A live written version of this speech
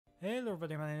Hello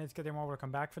everybody, my name is Gotenks.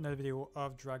 Welcome back for another video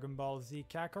of Dragon Ball Z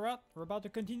Kakarot. We're about to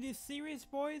continue this series,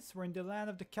 boys. We're in the land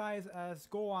of the Kais as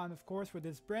Gohan, of course, with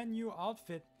this brand new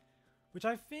outfit, which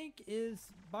I think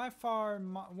is by far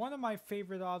one of my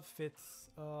favorite outfits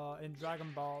in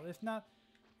Dragon Ball. If not,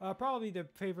 probably the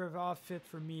favorite outfit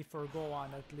for me for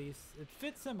Gohan at least. It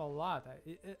fits him a lot.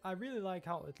 I really like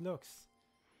how it looks.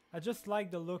 I just like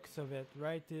the looks of it,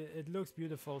 right? It looks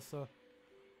beautiful, so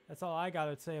that's all I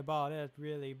gotta say about it,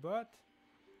 really. But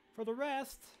for the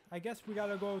rest, I guess we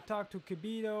gotta go talk to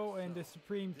Kibito and the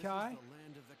Supreme Kai.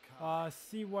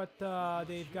 See what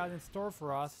they've got in store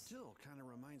for us. Still kind of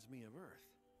reminds me of Earth.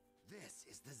 This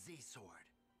is the Z sword.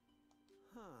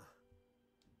 Huh.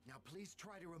 Now please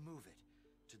try to remove it.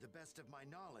 To the best of my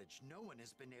knowledge, no one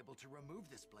has been able to remove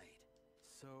this blade.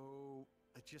 So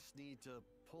I just need to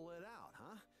pull it out,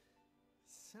 huh?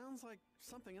 Sounds like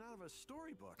something out of a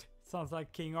storybook. Sounds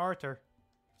like King Arthur.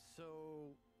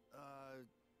 So,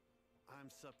 I'm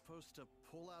supposed to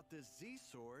pull out this Z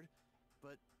sword,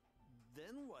 but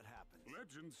then what happens?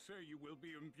 Legends say you will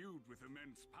be imbued with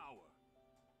immense power.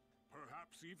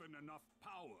 Perhaps even enough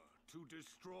power to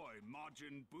destroy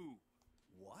Majin Buu.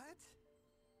 What?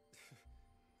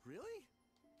 Really?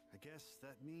 I guess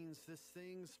that means this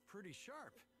thing's pretty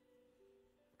sharp.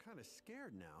 I'm kind of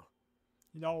scared now.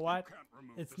 You know what?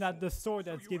 It's not the sword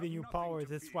that's giving you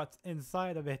powers, it's what's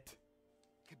inside of it.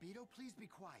 Kibito, please be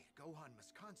quiet. Gohan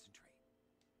must concentrate.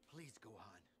 Please,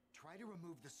 Gohan, try to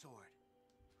remove the sword.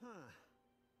 Huh.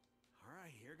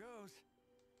 Alright, here goes.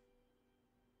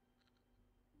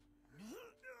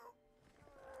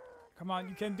 Come on,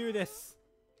 you can do this.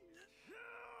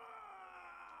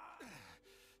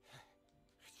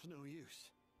 It's no use.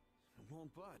 It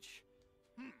won't budge.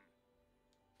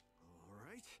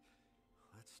 Alright.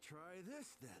 Let's try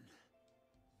this then.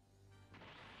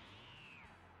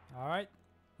 Alright,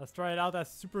 let's try it out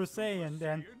as Super Saiyan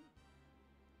then.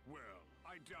 Well,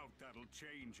 I doubt that'll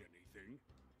change anything.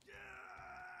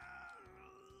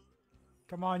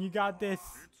 Come on, you got this.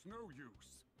 It's no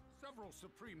use. Several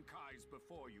Supreme Kais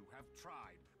before you have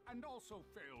tried, and also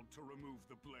failed to remove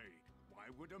the blade.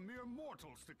 Why would a mere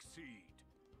mortal succeed?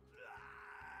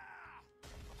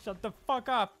 Shut the fuck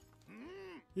up.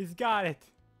 He's got it.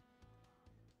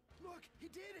 Look, he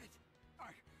did it!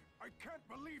 I can't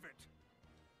believe it!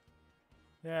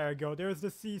 There we go. There's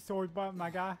the C sword, but my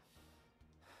guy.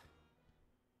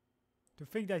 To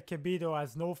think that Kibito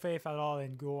has no faith at all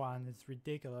in Gohan is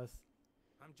ridiculous.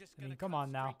 I'm just gonna come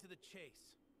on now. Straight to the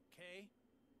chase, okay?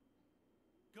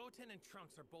 Goten and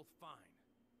Trunks are both fine,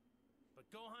 but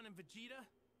Gohan and Vegeta,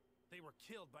 they were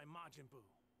killed by Majin Buu.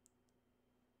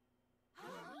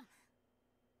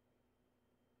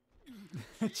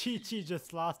 Chi-Chi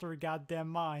just lost her goddamn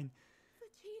mind.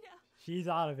 Vegeta. She's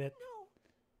out of it. No,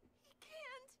 he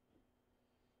can't.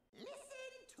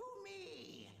 Listen to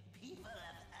me, people of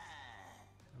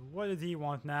Earth. What does he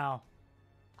want now?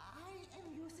 I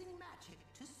am using magic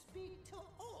to speak to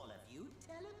all of you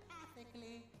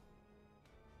telepathically.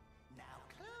 Now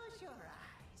close your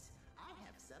eyes. I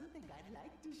have something I'd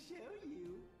like to show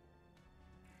you.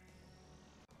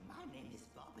 My name is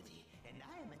Bobbity, and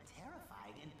I am a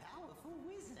terrifying and powerful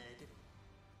wizard.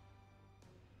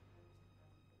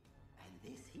 And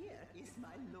this here is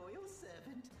my loyal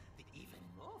servant, the even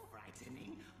more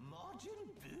frightening Majin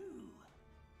Buu.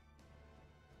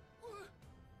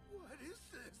 What is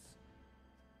this?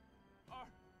 Are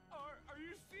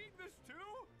you seeing this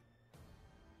too?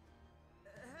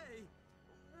 Hey,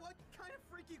 what kind of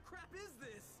freaky crap is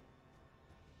this?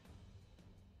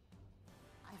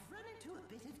 I've run into a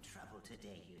bit of trouble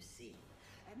today, you see.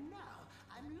 And now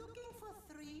I'm looking for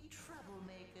 3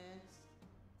 troublemakers.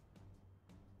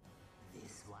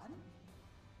 This one,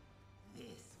 and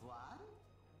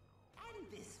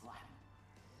this one.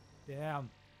 Damn.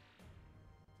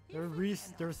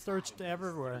 They're searched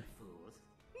everywhere. Fools.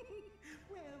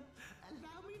 Well,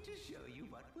 allow me to show you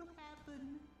what will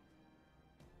happen.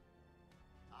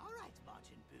 All right,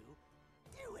 Majin Buu,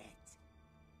 do it.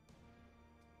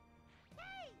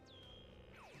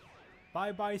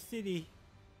 Bye bye city.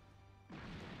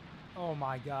 Oh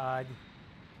my god.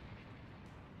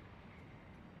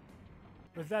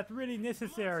 Was that really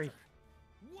necessary?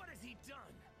 Monster! What has he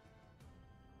done?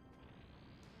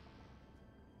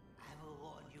 I will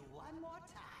warn you one more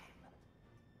time.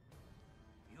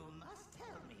 You must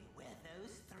tell me where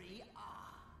those 3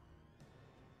 are.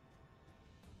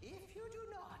 If you do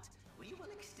not, we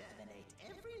will exterminate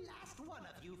every last one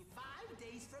of you 5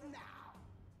 days from now.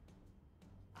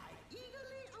 I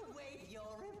eagerly await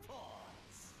your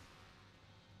reports.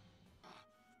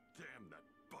 Damn that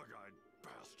bug-eyed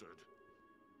bastard.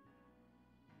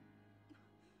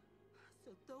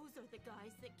 So Those are the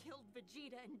guys that killed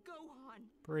Vegeta and Gohan.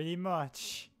 Pretty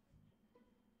much.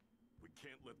 We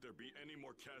can't let there be any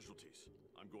more casualties.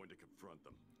 I'm going to confront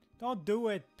them. Don't do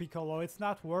it, Piccolo. It's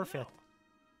not worth it.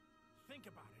 Think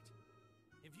about it.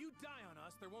 If you die on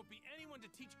us, there won't be anyone to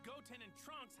teach Goten and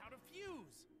Trunks how to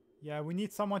fuse. Yeah, we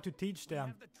need someone to teach We them.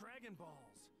 have the Dragon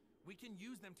Balls. We can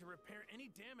use them to repair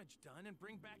any damage done and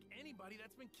bring back anybody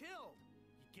that's been killed.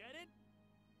 You get it?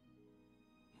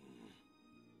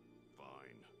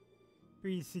 Fine.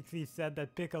 360 said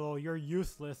that Piccolo, you're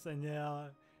useless and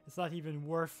it's not even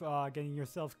worth getting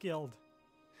yourself killed.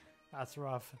 That's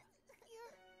rough.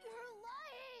 You're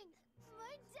lying!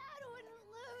 My dad wouldn't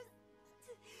lose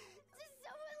to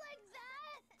someone like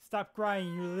that! Stop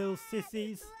crying, you little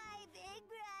sissies. My big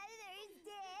brother's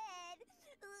dead!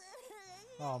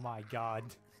 Oh my god.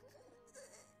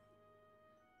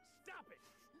 Stop it!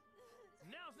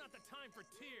 Now's not the time for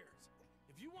tears.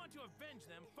 If you want to avenge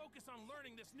them, focus on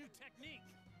learning this new technique.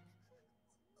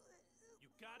 You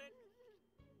got it?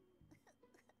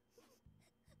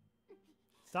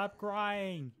 Stop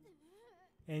crying.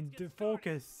 And to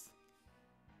focus.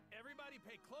 Everybody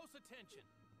pay close attention.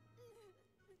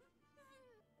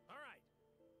 Alright,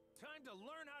 time to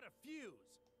learn how to fuse.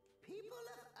 People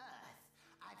of Earth,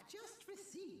 I've just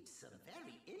received some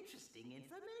very interesting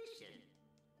information.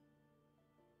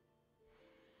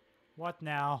 What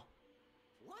now?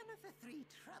 One of the 3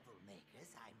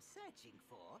 troublemakers I'm searching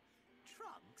for,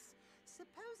 Trunks,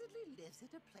 supposedly lives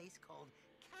at a place called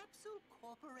Capsule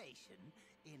Corporation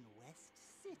in West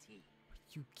City.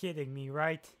 You kidding me,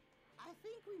 right? I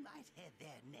think we might head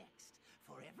there next.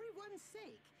 For everyone's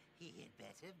sake, he had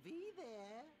better be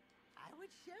there. I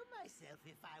would show myself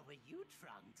if I were you,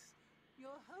 Trunks.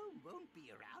 Your home won't be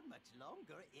around much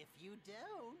longer if you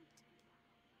don't.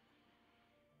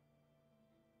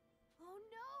 Oh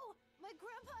no! My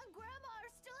grandpa and grandma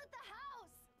are still at the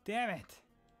house! Damn it.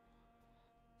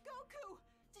 Goku!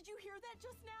 Did you hear that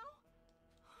just now?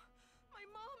 My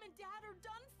mom and dad are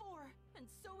done for. And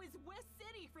so is West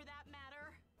City, for that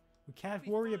matter. We can't Be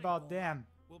worry fine, about Bulma. them.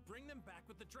 We'll bring them back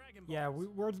with the Dragon Balls. Yeah,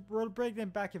 we'll bring them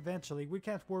back eventually. We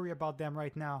can't worry about them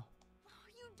right now.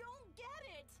 You don't get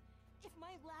it! If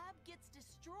my lab gets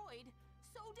destroyed,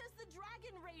 so does the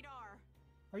Dragon Radar.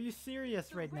 Are you serious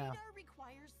The right now? radar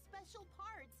requires special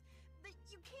parts that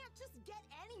you can't just get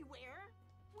anywhere.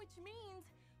 Which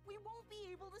means we won't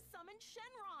be able to summon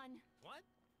Shenron. What?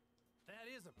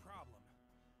 That is a problem.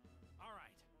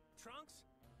 Alright, Trunks,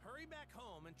 hurry back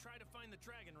home and try to find the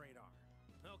Dragon Radar.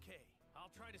 Okay,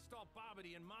 I'll try to stall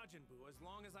Babidi and Majin Buu as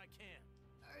long as I can.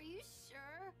 Are you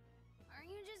sure?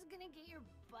 Aren't you just gonna get your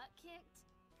butt kicked?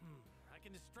 I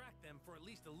can distract them for at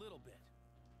least a little bit.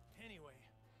 Anyway,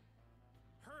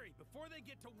 hurry before they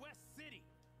get to West City.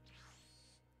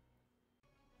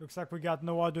 Looks like we got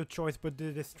no other choice but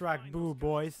to distract Find Boo, those guys,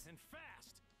 boys. and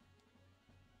fast.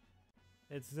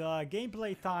 It's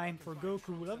gameplay time for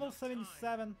Goku, level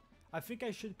 77. I think I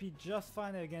should be just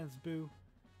fine against Boo.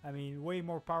 I mean, way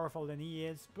more powerful than he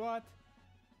is, but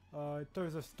in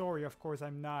terms of story, of course,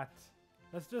 I'm not.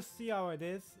 Let's just see how it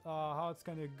is, how it's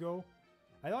gonna go.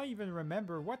 I don't even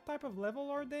remember. What type of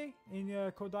level are they in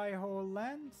Kodaiho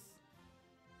lands?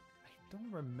 I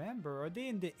don't remember. Are they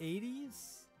in the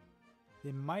 80s?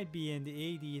 They might be in the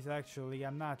 80s, actually.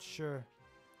 I'm not sure.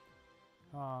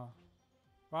 Well,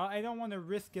 I don't want to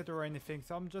risk it or anything,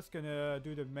 so I'm just gonna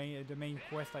do the main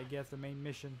quest, I guess, the main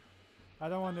mission. I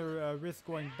don't want to risk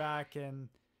going back, and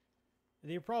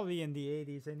they're probably in the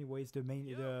 80s anyways,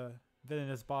 the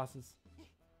villainous bosses.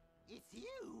 It's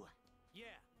you!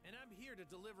 Yeah, and I'm here to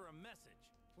deliver a message.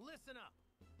 Listen up.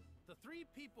 The 3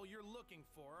 people you're looking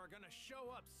for are gonna show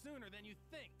up sooner than you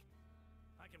think.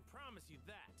 I can promise you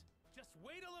that. Just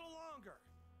wait a little longer.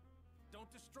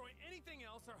 Don't destroy anything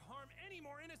else or harm any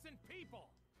more innocent people.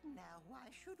 Now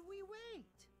why should we wait?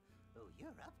 Oh,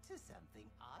 you're up to something,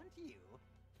 aren't you?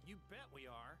 You bet we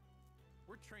are.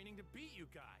 We're training to beat you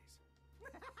guys.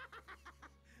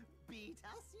 Beat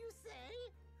us, you say?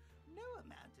 No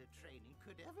amount of training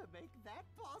could ever make that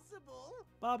possible.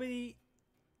 Bobby,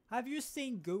 have you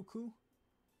seen Goku?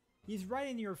 He's right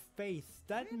in your face.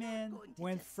 That We're not man going to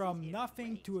went just sit from here and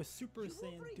nothing wait. to a Super You will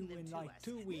Saiyan bring them in to like us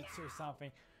 2 weeks or now.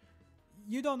 something.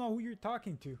 You don't know who you're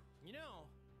talking to. You know,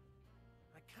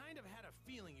 I kind of had a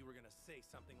feeling you were gonna say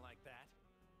something like that.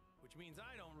 Which means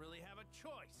I don't really have a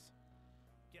choice.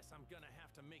 Guess I'm gonna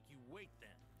have to make you wait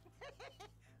then.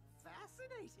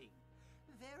 Fascinating.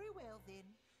 Very well then.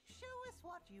 Show us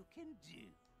what you can do.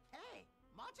 Hey,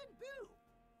 Majin Buu!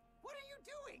 What are you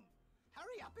doing?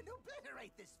 Hurry up and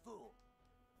obliterate this fool!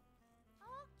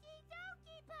 Okie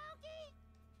dokie pokey!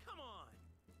 Come on!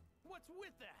 What's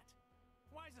with that?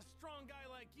 Why is a strong guy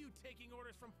like you taking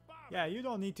orders from Bob? Yeah, you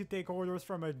don't need to take orders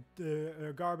from a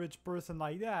garbage person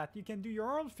like that. You can do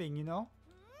your own thing, you know?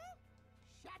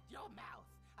 Shut your mouth.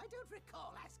 I don't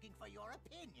recall asking for your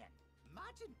opinion.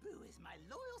 Majin Buu is my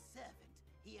loyal servant.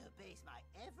 He obeys my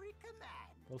every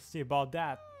command. We'll see about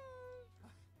that.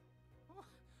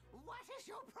 What is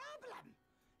your problem?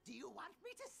 Do you want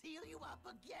me to seal you up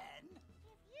again?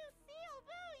 If you seal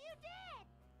Boo, you did!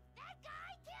 That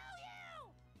guy kill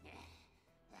you!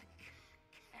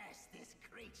 Curse this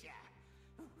creature.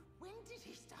 When did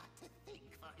he start to think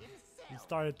for himself? He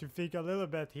started to think a little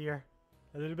bit here.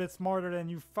 A little bit smarter than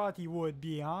you thought he would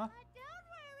be, huh? But don't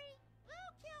worry,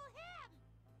 Boo kill him!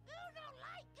 Boo don't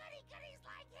like goody-goodies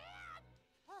like him!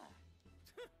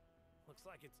 Looks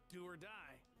like it's do or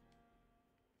die.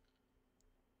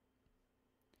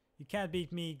 You can't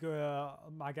beat me,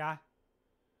 my guy.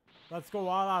 Let's go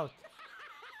all out.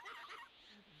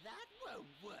 That won't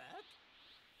work.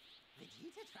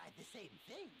 Vegeta tried the same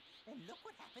thing, and look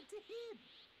what happened to him.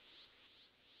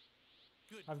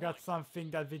 Good I've got point. something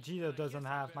that Vegeta I doesn't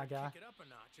guess I have, my better guy. Kick it up a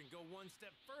notch and go one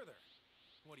step further.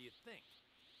 What do you think?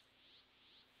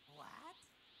 What?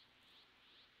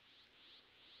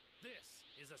 This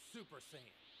is a Super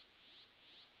Saiyan.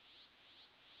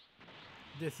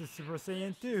 This is Super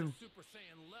Saiyan This is 2. a Super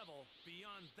Saiyan level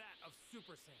beyond that of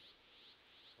Super Saiyan.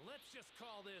 Let's just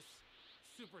call this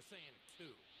Super Saiyan 2.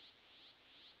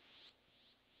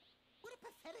 What a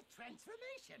pathetic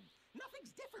transformation.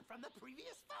 Nothing's different from the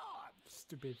previous form.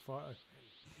 Stupid fuck. And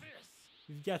this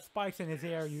He's got spikes in his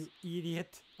hair, you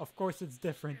idiot. Of course it's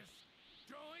different.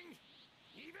 is going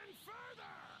even further.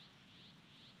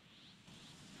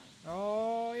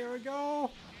 Oh, here we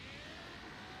go.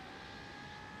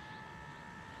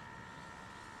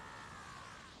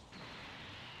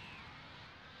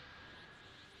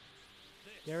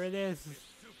 There it is. This is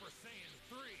Super Saiyan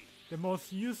 3. The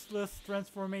most useless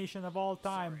transformation of all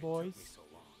time, Sorry boys. it took me so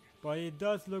long. But it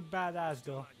does look badass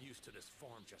Still though. not used to this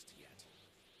form just yet.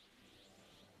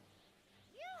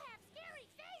 You have scary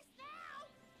face now!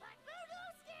 But Boo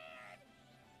scared!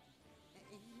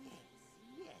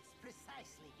 Yes,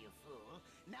 precisely, you fool.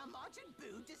 Now Majin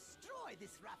Buu, destroy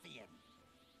this ruffian.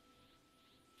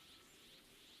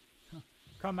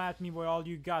 Come at me with all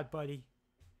you got, buddy.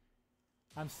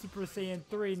 I'm Super Saiyan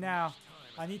 3 now.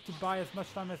 I need to buy as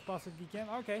much time as possibly can.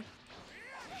 Okay.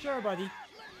 Sure, buddy.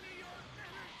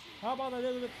 How about a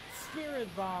little bit Spirit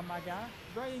Bomb, my guy?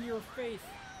 Right in your face.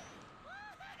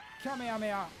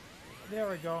 Kamehameha. There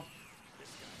we go.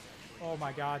 Oh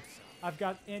my god. I've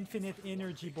got infinite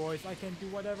energy, boys. I can do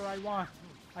whatever I want.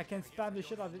 I can spam the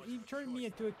shit out of it. He turned me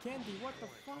into a candy. What the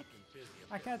fuck?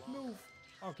 I can't move.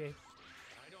 Okay.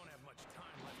 I don't have much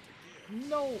time left to give.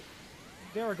 No.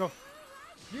 There we go.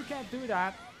 You can't do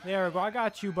that. There we go. I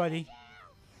got you, buddy.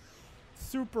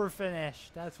 Super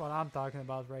finish. That's what I'm talking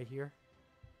about right here.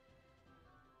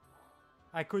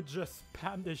 I could just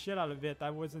spam the shit out of it. I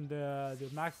was in the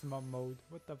maximum mode.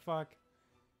 What the fuck?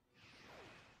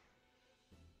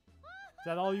 Is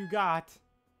that all you got?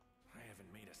 I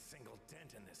haven't made a single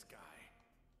dent in this guy.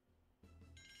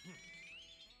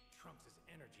 Trunks'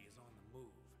 energy is on the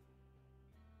move.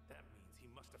 That means he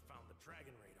must have found the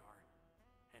Dragon Radar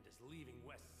and is leaving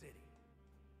West City.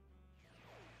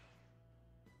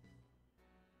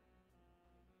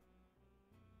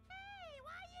 Hey,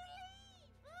 why you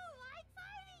leave? Boo like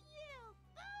fighting you!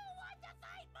 Boo want to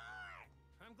fight more!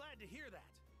 I'm glad to hear that.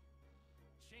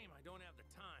 Shame I don't have the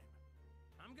time.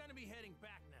 I'm gonna be heading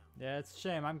back now. Yeah, it's a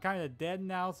shame. I'm kind of dead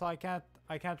now, so I can't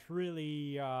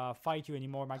really fight you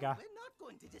anymore, my guy. We're not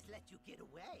going to just let you get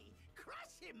away.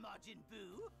 Crush him, Majin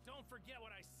Buu. Don't forget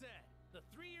what I said. The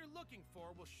 3 you're looking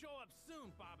for will show up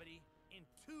soon, Bobbity. In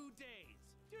 2 days.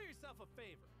 Do yourself a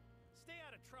favor. Stay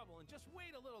out of trouble and just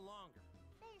wait a little longer.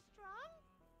 They strong?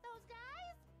 Those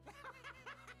guys?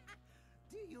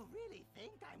 Do you really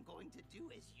think I'm going to do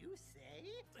as you say?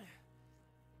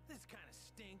 This kind of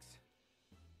stinks.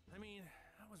 I mean,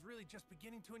 I was really just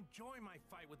beginning to enjoy my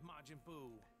fight with Majin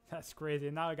Buu. That's crazy.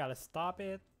 Now I gotta stop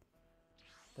it.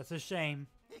 That's a shame.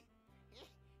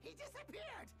 He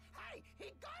disappeared! Hey,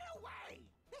 he got away!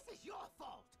 This is your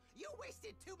fault! You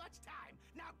wasted too much time!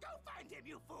 Now go find him,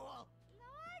 you fool!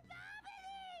 Lord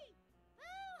Bobbity!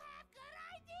 Boo have good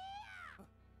idea!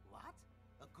 What?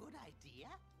 A good idea?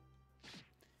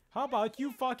 How about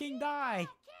you fucking die?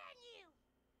 How can you?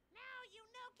 Now you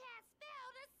know can't spell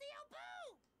to seal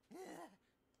Boo!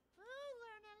 Boo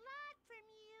learn a lot from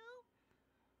you.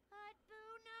 But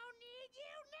Boo no need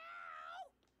you now!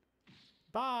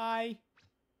 Bye.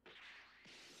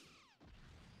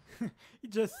 He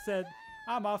just said,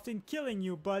 I'm often killing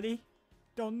you, buddy.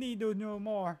 Don't need you no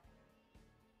more.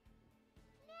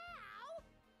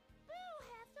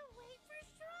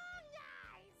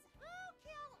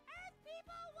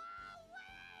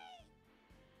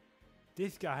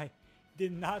 This guy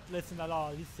did not listen at all.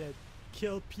 He said,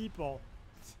 kill people.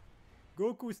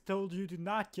 Goku's told you to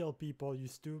not kill people, you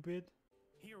stupid.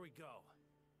 Here we go.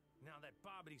 Now that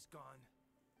Babbidi's gone,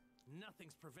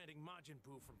 nothing's preventing Majin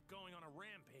Buu from going on a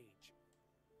rampage.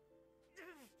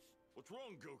 What's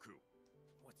wrong, Goku?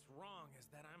 What's wrong is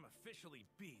that I'm officially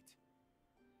beat.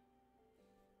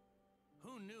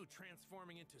 Who knew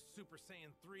transforming into Super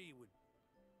Saiyan 3 would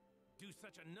do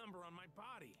such a number on my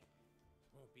body?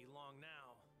 Won't be long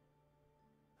now.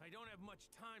 I don't have much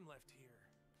time left here.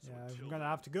 So Yeah, until I'm gonna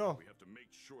then, have to go. We have to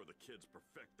make sure the kids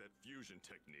perfect that fusion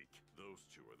technique. Those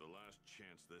two are the last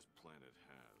chance this planet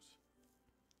has.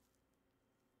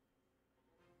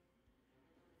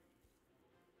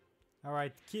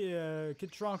 Alright,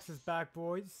 Kid Trunks is back,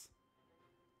 boys.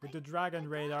 With the Dragon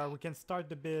Radar, we can start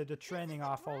the training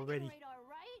off already.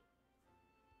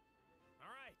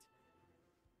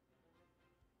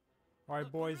 Alright,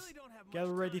 Look, boys, really don't have get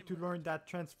much ready time to left. learn that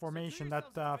So transformation, do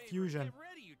yourselves a that favor, fusion. Get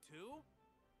ready, you two.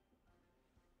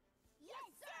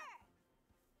 Yes, sir!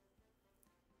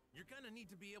 You're gonna need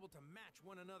to be able to match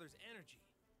one another's energy,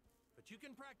 but you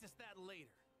can practice that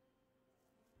later.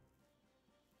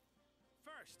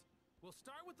 First, we'll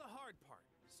start with the hard part,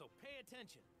 so pay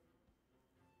attention.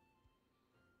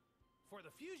 For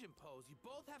the fusion pose, you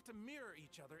both have to mirror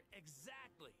each other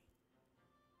exactly.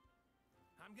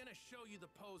 I'm gonna show you the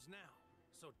pose now,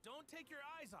 so don't take your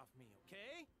eyes off me,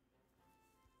 okay?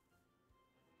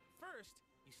 First,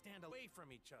 you stand away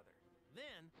from each other.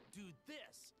 Then, do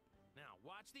this. Now,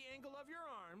 watch the angle of your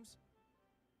arms.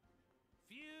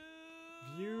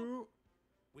 View.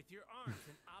 With your arms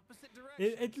in opposite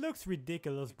directions. It looks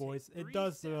ridiculous, boys. It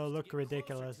does look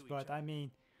ridiculous, but I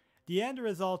mean, the end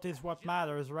result is what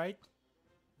matters, right?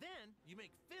 Then, you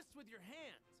make fists with your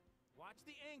hands. Watch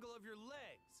the angle of your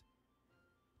legs.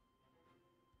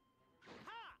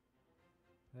 Ha!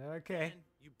 Okay. Then,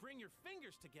 you bring your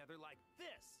fingers together like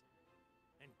this.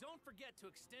 And don't forget to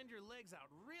extend your legs out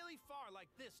really far like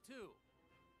this, too.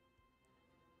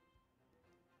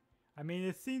 I mean,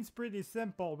 it seems pretty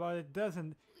simple, but it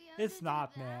doesn't. It's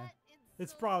not, man.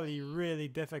 It's probably really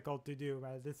difficult to do,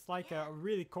 man. It's like a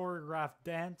really choreographed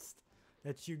dance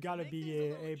that you gotta be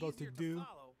able to do.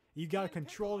 You gotta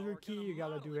control your ki, you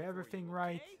gotta do everything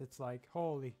right. It's like,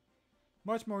 holy.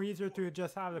 Much more easier to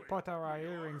just have the Potara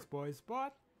earrings, boys,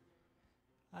 but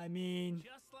I mean,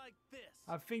 Just like this.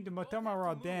 I think the Both have to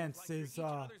Motomara move dance like you're is each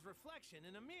other's reflection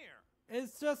in a mirror.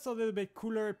 it's just a little bit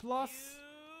cooler. Plus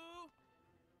You...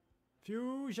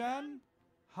 fusion.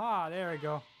 Ha, there we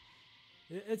go.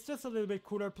 It's just a little bit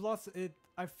cooler. Plus,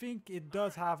 I think it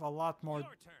does have a lot more. Your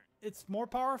turn. It's more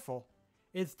powerful.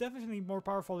 It's definitely more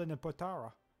powerful than the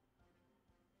Potara.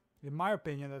 In my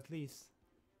opinion, at least.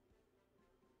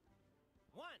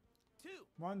 1, 2.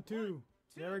 1, 2.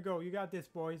 There we go. You got this,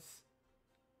 boys.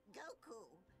 Goku,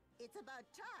 it's about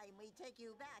time we take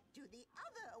you back to the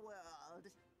other world.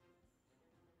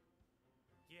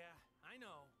 Yeah, I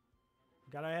know.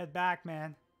 Gotta head back,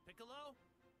 man. Piccolo,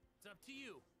 it's up to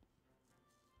you.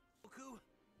 Goku,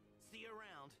 see you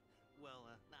around. Well,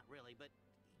 not really, but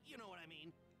you know what I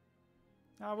mean.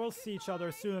 We'll see each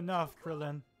other soon enough,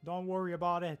 Krillin. Don't worry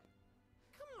about it.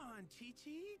 Come on,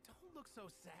 Chi-Chi. Don't look so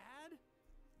sad.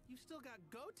 You still got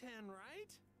Goten,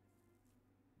 right?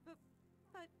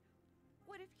 But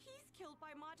what if he's killed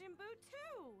by Majin Buu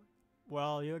too?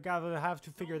 Well, you gotta have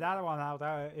to figure that one out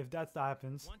if that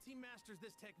happens. Once he masters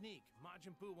this technique,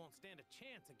 Majin Buu won't stand a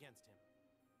chance against him.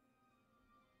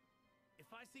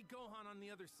 If I see Gohan on the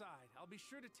other side, I'll be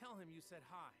sure to tell him you said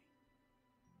hi.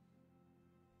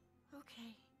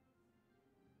 Okay.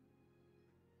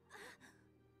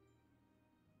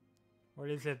 What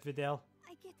is it, Videl?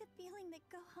 I get the feeling that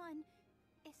Gohan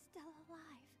is still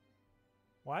alive.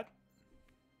 What?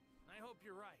 I hope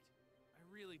you're right. I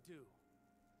really do.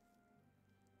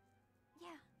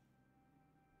 Yeah.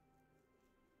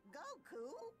 Goku,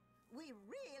 we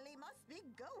really must be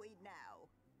going now.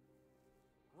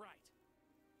 Right.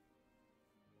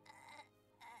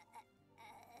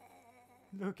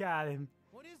 Look at him.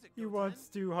 What is it, He Goten? wants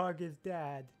to hug his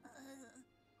dad.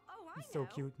 Oh, I He's know.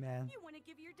 so cute, man. You want to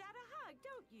give your dad a hug,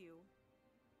 don't you?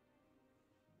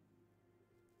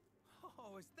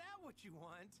 Oh, is that what you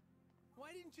want?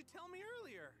 Why didn't you tell me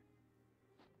earlier?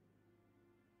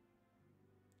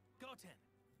 Goten,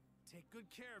 take good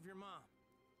care of your mom.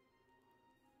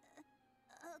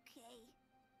 Okay.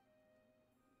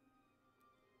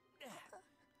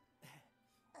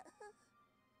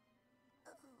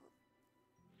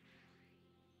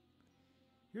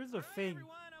 Here's the All right, thing.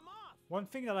 everyone, I'm off. One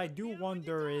thing that I do Get up when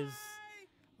you wonder is,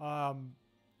 die.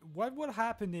 what would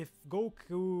happen if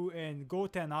Goku and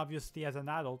Goten, obviously as an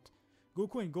adult,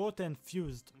 Goku and Goten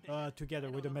fused together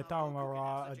with the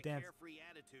Metamora dance.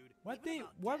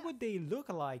 What would they look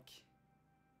like?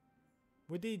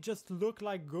 Would they just look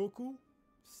like Goku?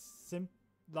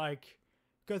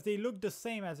 Because they look the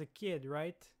same as a kid,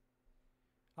 right?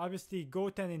 Obviously,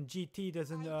 Goten in GT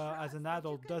doesn't, as an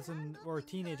adult, doesn't, or a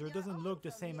teenager, doesn't look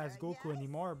the same as Goku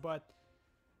anymore. But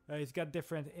he's got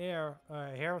different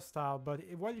hairstyle. But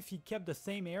what if he kept the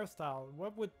same hairstyle?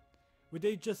 What would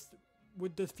they just?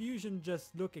 Would the fusion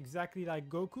just look exactly like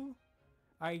Goku?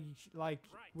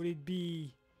 Would it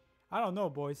be? I don't know,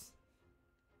 boys.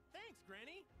 Thanks,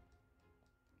 Granny.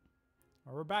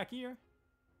 Well, we're back here.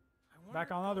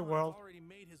 Back on Otherworld. Already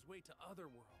made his way to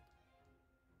Otherworld.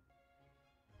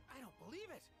 I don't believe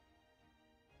it.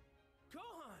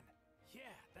 Gohan. Yeah,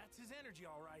 that's his energy,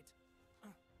 all right.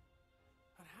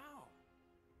 But how?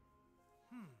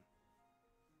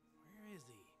 Where is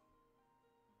he?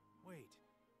 Wait.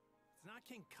 It's not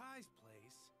King Kai's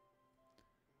place.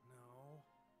 No.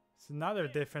 It's another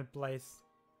different place.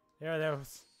 There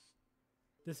was.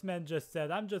 This man just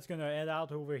said, I'm just gonna head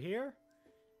out over here.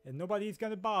 And nobody's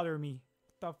gonna bother me.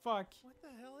 What the fuck? What the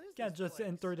hell is Can't this just place?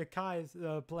 enter the Kai's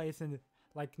place and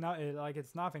like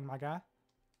it's nothing, my guy.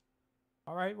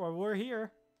 Alright, well we're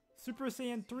here. Super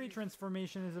Saiyan 3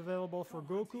 transformation is available for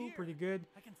Goku. Pretty good.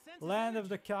 Land of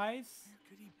the Kais.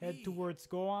 Head towards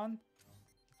Gohan.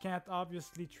 Can't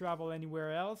obviously travel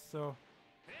anywhere else, so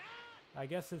I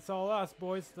guess it's all us,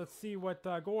 boys. Let's see what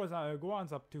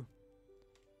Gohan's up to.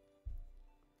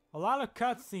 A lot of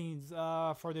cutscenes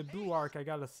for the Buu arc, I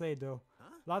gotta say, though.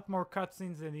 A lot more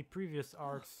cutscenes than the previous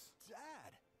arcs. Dad.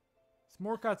 It's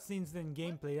more cutscenes than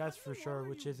gameplay, that's for sure,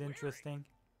 which is interesting.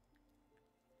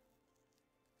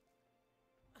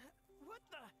 What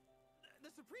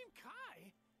the Supreme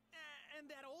Kai? And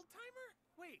that old timer?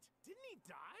 Wait, didn't he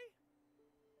die?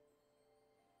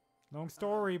 Long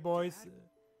story, boys. Dad,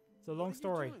 It's a long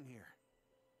story. What are you doing here?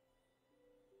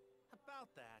 About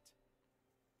that.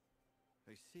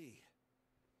 I see.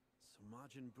 So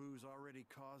Majin Buu's already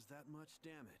caused that much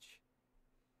damage.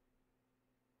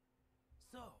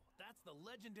 So, that's the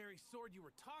legendary sword you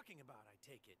were talking about, I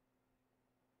take it.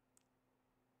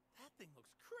 That thing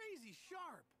looks crazy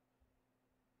sharp.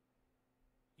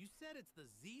 You said it's the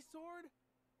Z sword?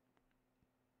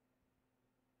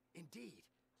 Indeed.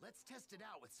 Let's test it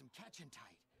out with some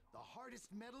Catchentite, the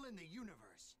hardest metal in the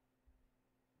universe.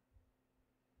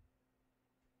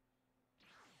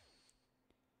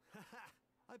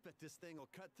 I bet this thing will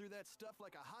cut through that stuff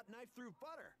like a hot knife through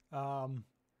butter.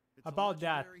 It's About a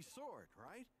that. legendary sword,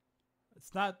 right?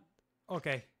 It's not...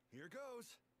 Okay. Here goes.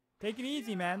 Take it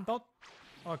easy, man. Don't...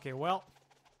 Okay, well.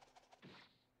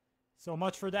 So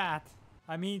much for that.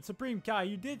 I mean, Supreme Kai,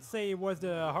 you did say it was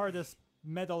the hardest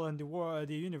metal in the world,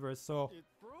 the universe, so... It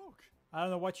broke. I don't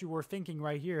know what you were thinking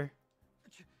right here.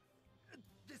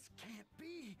 This can't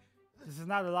be. This is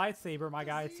not a lightsaber, my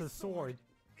guy. It's a sword.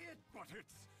 But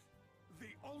it's the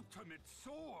ultimate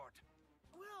sword.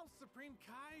 Well, Supreme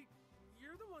Kai,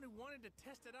 you're the one who wanted to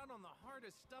test it out on the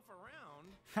hardest stuff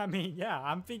around. I mean, yeah,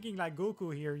 I'm thinking like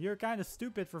Goku here. You're kind of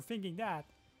stupid for thinking that.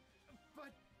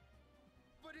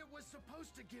 But it was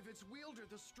supposed to give its wielder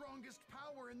the strongest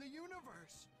power in the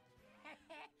universe.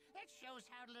 That shows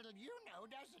how little you know,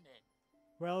 doesn't it?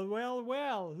 Well, well,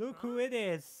 well. Look who it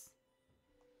is.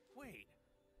 Wait,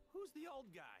 who's the old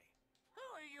guy? Who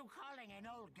are you calling an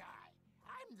old guy?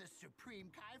 I'm the Supreme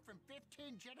Kai from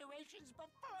 15 generations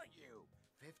before you.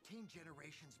 15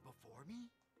 generations before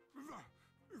me?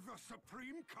 The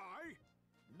Supreme Kai?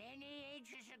 Many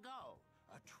ages ago,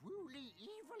 a truly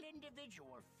evil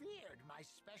individual feared my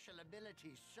special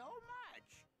ability so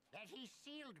much that he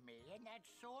sealed me in that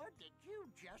sword that you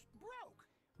just broke.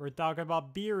 We're talking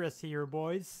about Beerus here,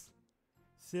 boys.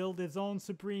 Sealed his own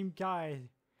Supreme Kai.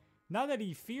 Not that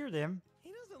he feared him.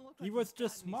 He doesn't look like He was he's got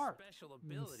just any smart. special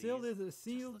He abilities. sealed Just the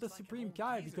looks like an Supreme old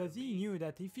Kai geezer because to he me. knew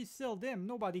that if he sealed him,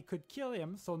 nobody could kill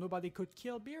him, so nobody could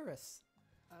kill Beerus.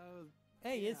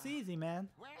 Hey, it's easy, man.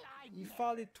 Well, I You never.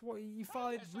 fought it. You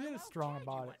fought it I guess I real won't strong tell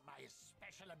about you it. what my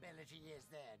special ability is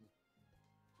then.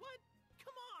 What?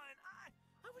 Come on!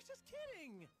 I was just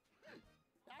kidding!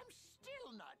 I'm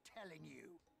still not telling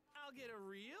you. I'll get a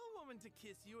real woman to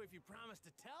kiss you if you promise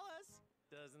to tell us.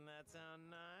 Doesn't that sound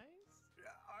nice?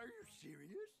 Are you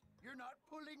serious? You're not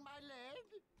pulling my leg?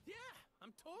 Yeah,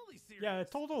 I'm totally serious. Yeah,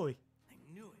 totally. I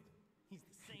knew it. He's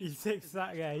the same. He's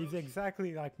type as he's Roshi.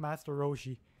 exactly like Master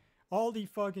Roshi. All the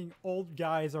fucking old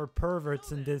guys are perverts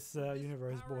So in then, this will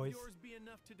universe, power of boys. yours be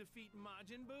enough to defeat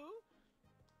Majin Buu?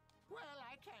 Well,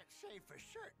 I can't say for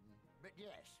certain, but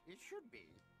yes, it should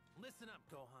be. Listen up,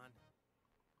 Gohan.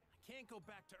 I can't go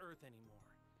back to Earth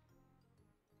anymore.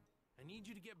 I need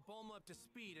you to get Bulma up to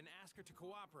speed and ask her to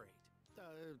cooperate.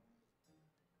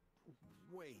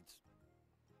 Wait.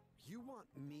 You want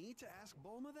me to ask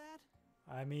Bulma that?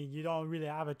 I mean, you don't really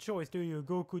have a choice, do you?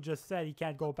 Goku just said he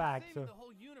can't go back, Saving so... the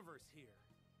whole universe here.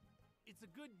 It's a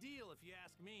good deal if you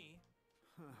ask me.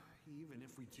 Even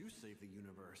if we do save the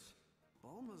universe,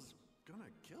 Bulma's gonna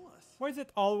kill us. Why is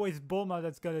it always Bulma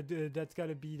that's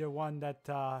gonna be the one that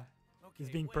is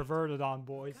being perverted on,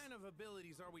 boys? What kind of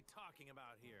abilities are we talking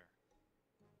about here?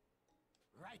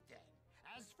 Right then.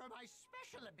 As for my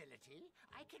special ability,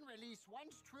 I can release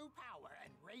one's true power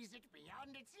and raise it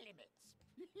beyond its limits.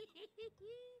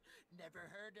 Never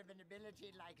heard of an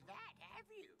ability like that, have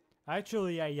you?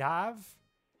 Actually, I have.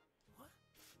 What?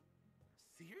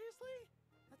 Seriously?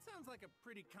 That sounds like a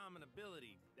pretty common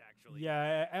ability, actually.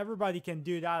 Yeah, everybody can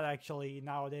do that actually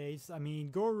nowadays. I mean,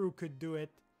 Guru could do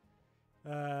it.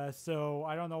 So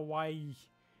I don't know why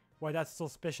that's so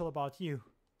special about you.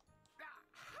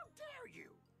 How dare you?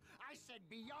 I said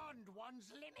beyond one's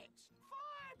limits.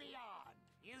 Far beyond.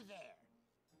 You there.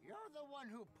 You're the one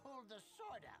who pulled the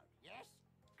sword out, yes?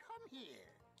 Come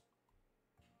here.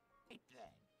 Right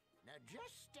then. Now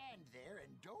just stand there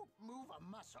and don't move a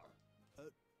muscle.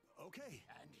 Okay.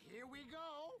 And here we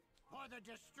go for the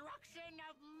destruction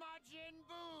of Majin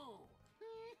Buu.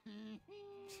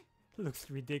 Looks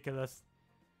ridiculous.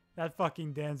 That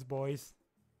fucking dance, boys.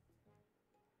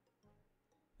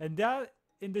 And that,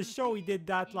 in the show, he did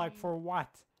that like for what?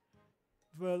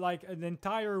 For like an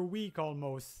entire week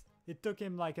almost. It took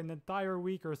him like an entire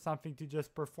week or something to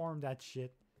just perform that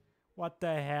shit. What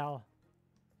the hell?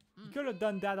 He could have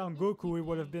done that on Goku. It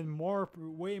would have been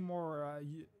way more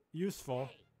useful.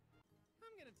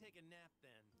 I'm gonna take a nap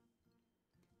then.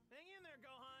 Hang in there,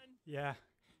 Gohan. Yeah,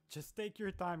 just take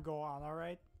your time, Gohan. All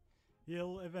right,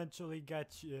 he'll eventually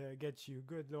get you.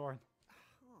 Good lord.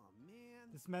 Oh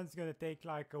man. This man's gonna take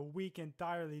like a week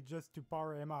entirely just to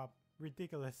power him up.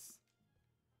 Ridiculous.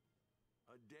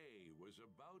 A day was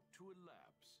about to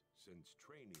elapse since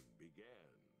training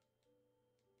began.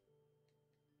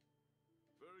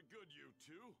 Very good, you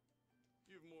two.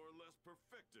 You've more or less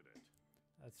perfected it.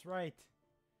 That's right.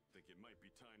 Think it might be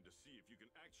time to see if you can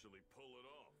actually pull it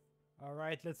off. All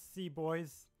right, let's see,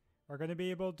 boys. We're gonna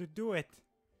be able to do it.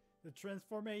 The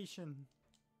transformation.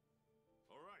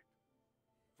 All right.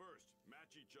 First,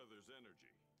 match each other's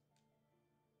energy.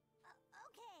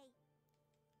 Okay.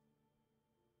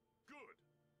 Good.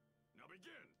 Now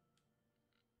begin.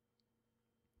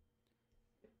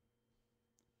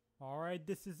 Alright,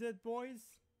 this is it,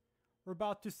 boys. We're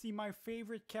about to see my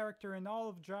favorite character in all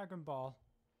of Dragon Ball.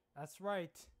 That's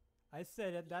right. I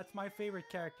said it, that's my favorite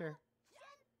character.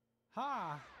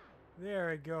 Ha! There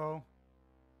we go.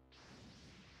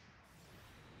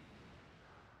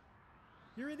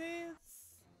 Here it is!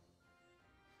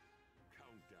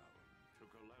 Countdown to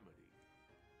calamity.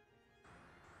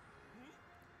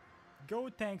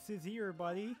 Gotenks is here,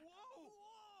 buddy.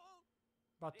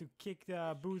 About to kick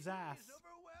Buu's ass.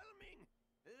 Overwhelming.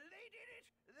 They did it.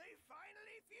 They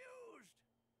finally fused.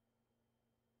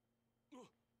 Oh,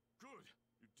 good.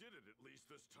 You did it at least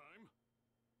this time.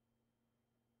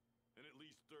 In at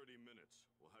least 30 minutes,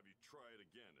 we'll have you try it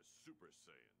again as Super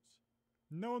Saiyans.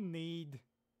 No need.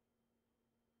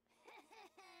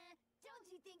 Don't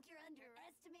you think you're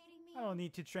underestimating me? I don't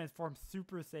need to transform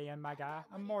Super Saiyan, my guy.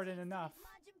 I'm more than enough.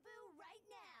 Majin Buu right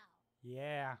now.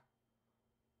 Yeah.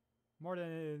 More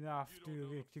than enough You don't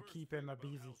know to the first keep him thing about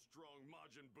busy. how strong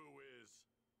Majin Buu is.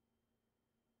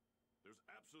 There's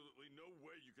absolutely no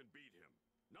way you can beat him.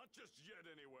 Not just yet,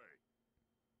 anyway.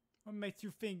 What makes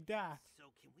you think that?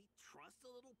 So can we trust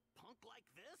a little punk like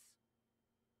this?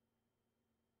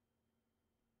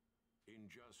 In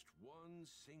just one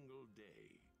single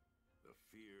day, the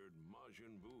feared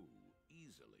Majin Buu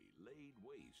easily laid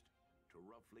waste to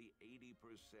roughly 80%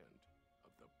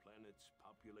 of the planet's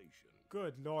population.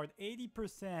 Good lord,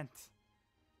 80%.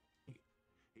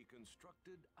 He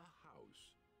constructed a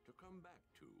house to come back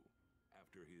to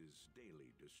after his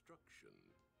daily destruction.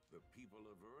 The people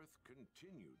of Earth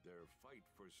continued their fight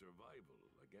for survival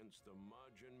against the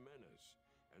Majin menace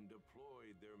and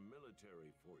deployed their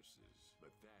military forces,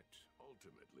 but that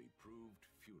ultimately proved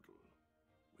futile,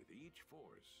 with each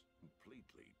force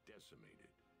completely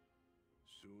decimated.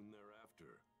 Soon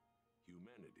thereafter,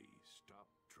 humanity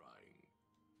stopped trying,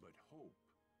 but hope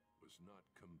was not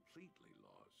completely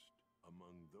lost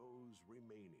among those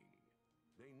remaining.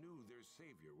 They knew their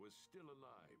savior was still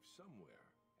alive somewhere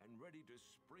and ready to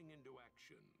spring into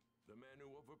action. The man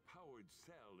who overpowered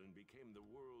Cell and became the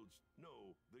world's,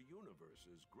 no, the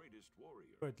universe's greatest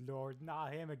warrior. Good lord,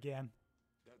 not him again.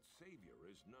 That savior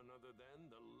is none other than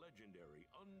the legendary,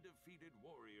 undefeated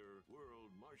warrior, world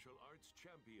martial arts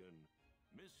champion,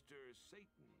 Mr.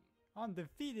 Satan.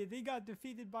 Undefeated? They got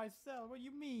defeated by Cell. What do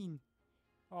you mean?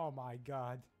 Oh my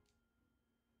god.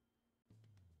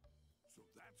 So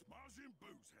that's Majin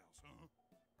Buu's house, huh?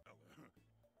 Well,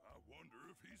 I wonder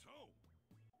if he's home.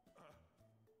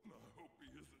 I hope he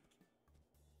isn't.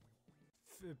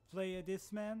 Play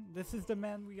this man? This is the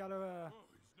man we gotta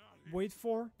He's not here. wait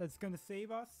for? That's gonna save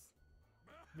us?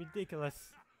 Ridiculous.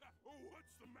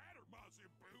 What's the matter, Majin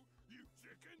Buu? You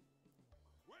chicken?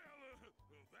 Well,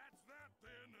 that's that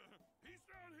then. He's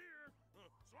not here, so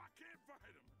I can't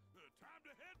fight him. Time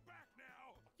to head back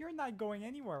now. You're not going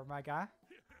anywhere, my guy.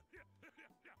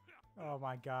 Oh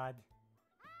my god.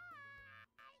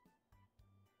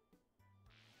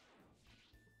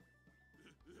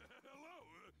 Hello,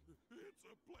 it's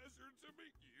a pleasure to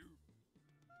meet you.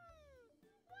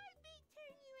 What beat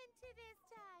turn you into this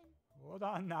time? Hold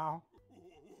on now.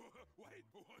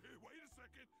 Wait a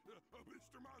second,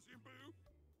 Mr. Majin Buu.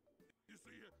 You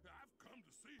see, I've come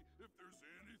to see if there's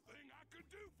anything I could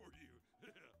do for you.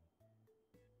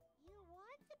 You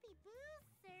want to be Boo's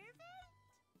servant?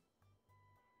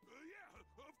 Yeah,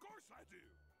 of course I do.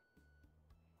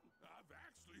 I've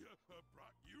actually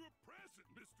brought you a present,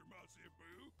 Mr. Majin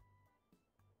Buu.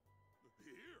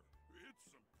 Here, it's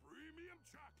some premium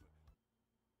chocolate.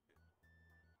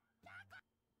 Chocolate!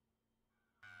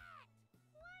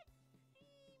 What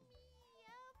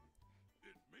premium?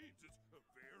 It means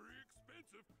it's very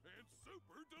expensive and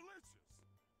super delicious.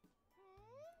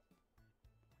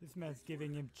 This man's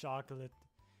giving him chocolate.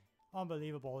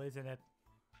 Unbelievable, isn't it?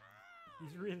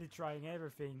 He's really trying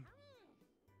everything.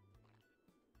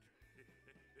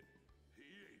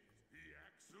 He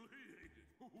actually ate it.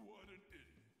 What an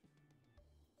idiot.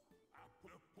 I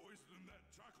put poison in that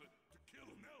chocolate to kill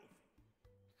an elephant.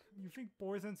 You think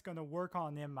poison's gonna work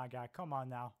on him, my guy? Come on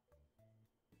now.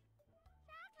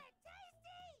 Chocolate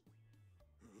tasty!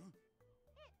 Huh?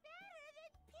 It's better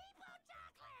than people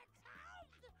chocolate!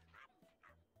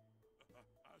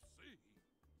 I see.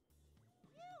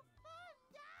 You fun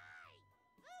die!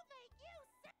 Who'll make you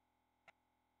sick?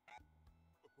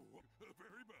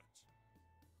 Very much.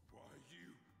 Why,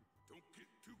 you don't get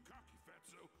too cocky,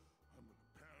 fatso. I'm gonna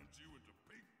pound you into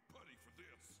big putty for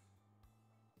this.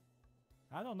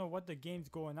 I don't know what the game's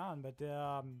going on, but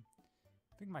I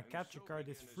think my And capture so card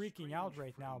is began a freaking out strange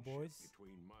right now, friendship boys.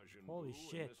 between Majin Holy Buu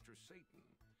shit. and Mr. Satan,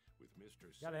 with Mr.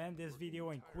 Gotta Satan end this working video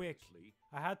in quick. tirelessly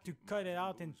I had to keep cut it Majin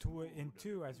out Buu's in mood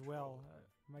two under as well.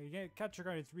 control. My capture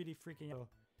card is really freaking out.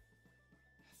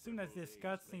 As soon as this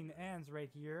cutscene ends right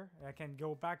here, I can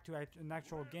go back to an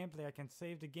actual gameplay. I can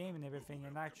save the game and everything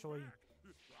and actually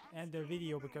end the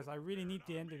video because I really need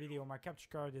to end the video. My capture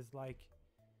card is like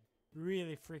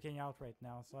really freaking out right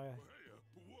now. So Hey,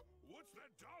 what's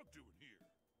that dog doing here?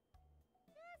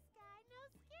 This guy no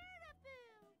scared of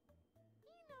Boo. He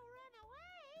no run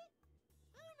away.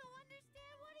 Boo no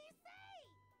understand what he say.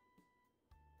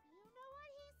 You know what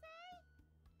he say?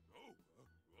 Oh,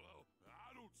 well,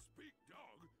 I don't speak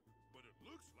dog, but it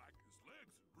looks like his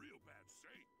leg's in real bad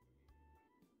shape.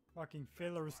 fucking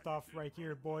filler stuff right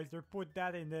here, boys. They're put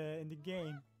that in the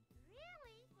game.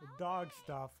 Really? The Well, dog good.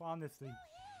 stuff, honestly. Boo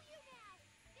heal you now.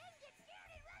 Then get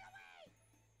scared and run away.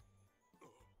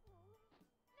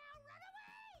 Now run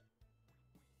away.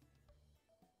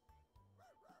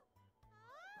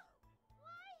 Huh?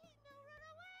 Why he no run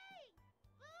away?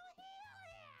 Boo heal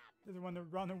him. Doesn't want to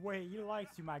run away. He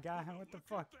likes you, my guy. What the Look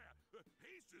fuck? at that.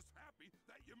 He's just happy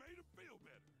that you made him feel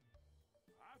better.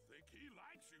 I think he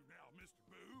likes you now, Mr.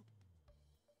 Boo.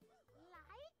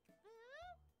 Like Boo?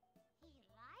 He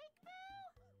like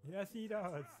Boo? Yes, he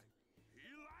does. Right. He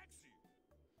likes you.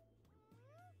 He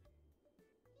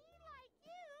like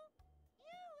you.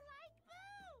 You like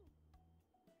Boo.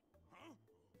 Huh?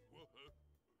 Well,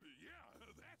 yeah,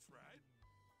 that's right.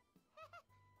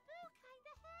 Boo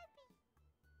kinda happy.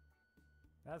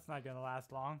 That's not gonna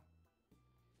last long.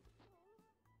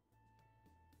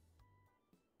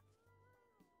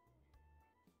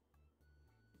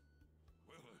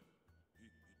 Well,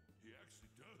 he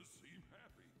actually does seem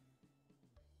happy.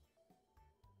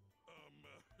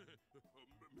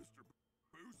 Mr.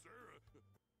 Boo, sir,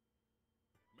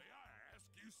 may I ask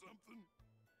you something?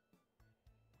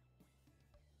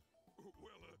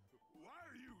 Well, why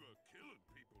are you killing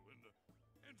people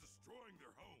and destroying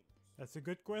their homes? That's a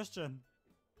good question.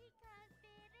 Because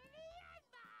Bibbidi and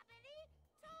Bobbidi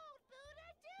told Boo to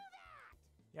do that.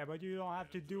 Yeah, but you don't have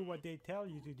to do what they tell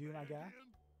you to do, my guy.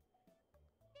 And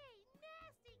They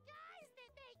nasty guys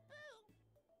that make Boo.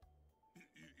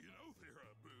 you know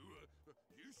there, Boo,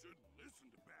 you shouldn't listen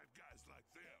to bad guys like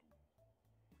them.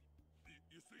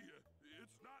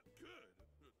 it's not good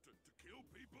to kill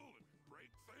people and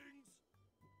break things.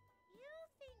 You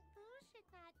think Boo should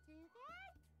not do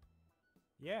that?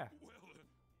 Yeah, Well,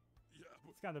 yeah, but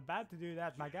it's kind of bad to do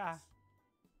that, my guy.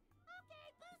 Okay,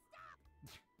 Boo, stop!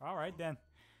 All right then.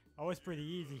 That was pretty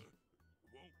easy.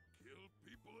 won't kill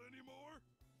people anymore?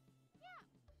 Yeah.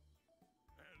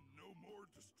 And no more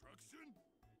destruction?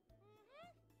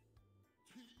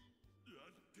 I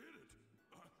did it.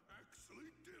 I actually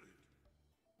did it.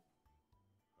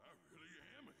 I really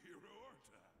am a hero, aren't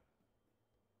I?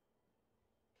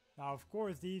 Now, of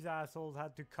course, these assholes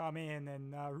had to come in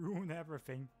and ruin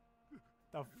everything.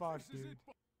 The fuck, This is dude? it,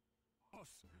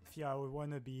 boss. Yeah, we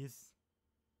wannabes.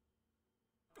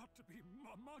 Got to be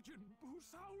Majin Buu's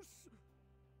house.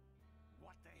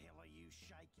 What the hell are you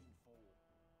shaking for?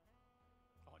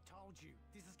 I told you,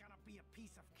 this is gonna be a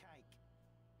piece of cake.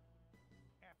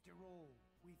 After all,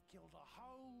 we've killed a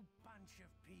whole bunch of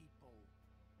people.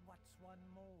 What's one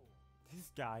more?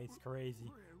 This guy is crazy.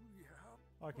 Well, yeah,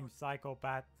 Fucking but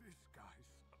psychopath. this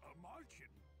guy's a Majin.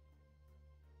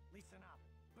 Listen up.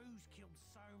 Boo's killed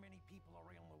so many people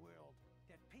around the world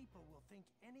that people will think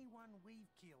anyone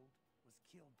we've killed was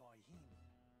killed by him.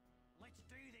 Let's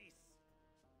do this!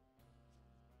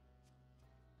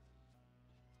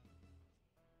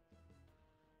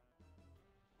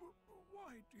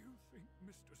 Why do you think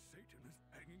Mr. Satan is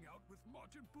hanging out with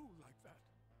Majin Buu like that?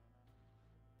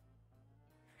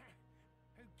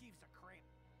 Who gives a crap?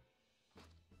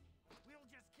 We'll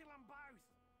just kill them both!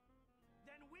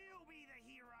 Then we'll be the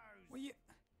heroes! Well,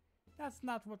 that's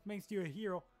not what makes you a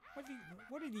hero.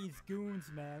 What are these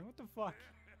goons, man? What the fuck?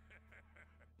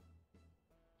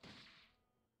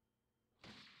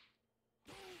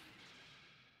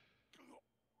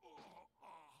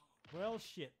 Well,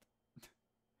 shit.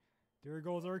 There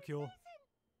goes our kill.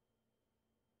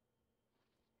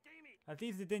 Damn it! At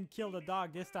least they didn't kill the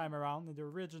dog this time around. In the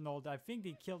original, I think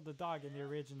they killed the dog in the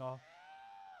original.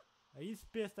 He's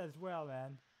pissed as well,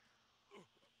 man.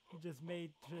 He just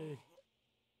made...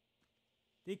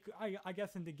 I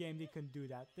guess in the game they couldn't do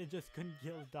that. They just couldn't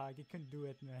kill the dog. They couldn't do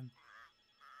it, man.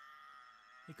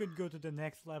 They couldn't go to the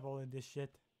next level in this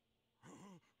shit.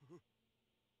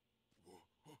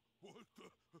 What the?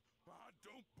 I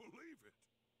don't believe it.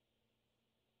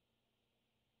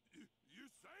 You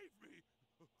saved me.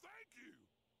 Thank you.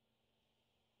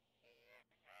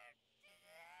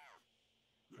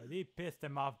 They pissed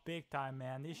him off big time,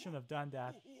 man. They shouldn't have done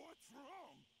that. What's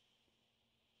wrong?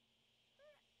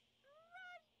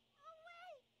 Run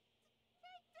away!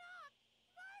 Take dog!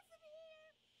 Far from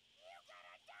here! You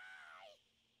gotta die!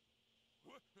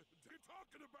 What are you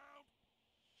talking about?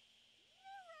 You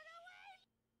run away!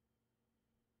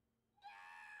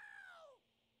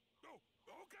 No! Oh,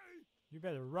 okay. You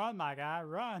better run, my guy.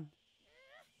 Run.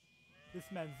 This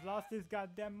man's lost his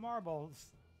goddamn marbles.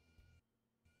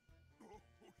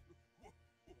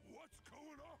 What's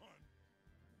going on?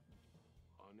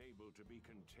 Unable to be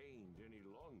contained any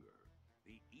longer,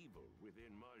 the evil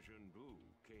within Majin Buu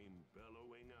came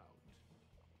bellowing out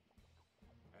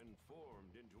and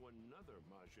formed into another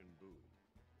Majin Buu.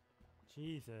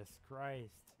 Jesus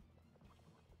Christ.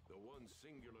 The one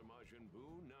singular Majin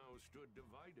Buu now stood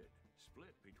divided,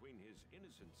 split between his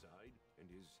innocent side and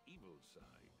his evil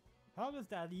side. How does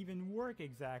that even work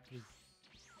exactly?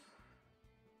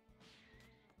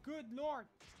 Good lord!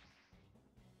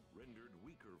 Rendered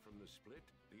weaker from the split,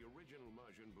 the original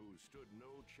Majin Buu stood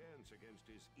no chance against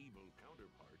his evil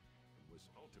counterpart and was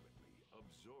ultimately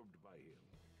absorbed by him.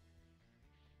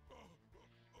 We'll make you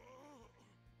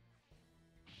chocolate!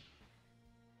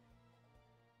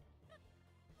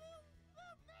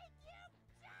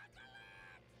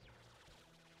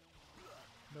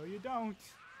 No, you don't.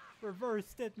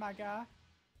 Reversed it, my guy.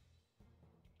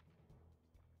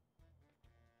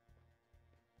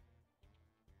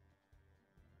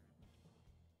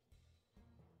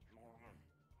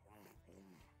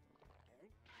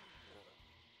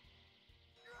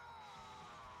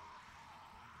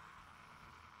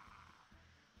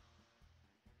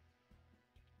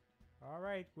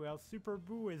 Alright, well, Super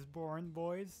Buu is born,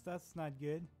 boys. That's not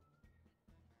good.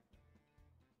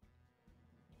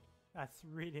 That's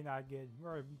really not good.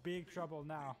 We're in big trouble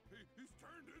now. He's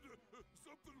turned into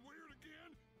something weird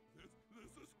again.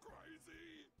 This is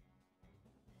crazy.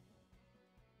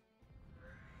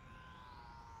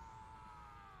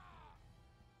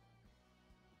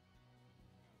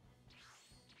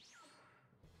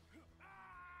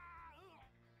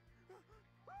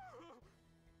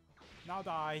 Now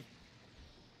die.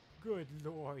 Good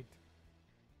lord.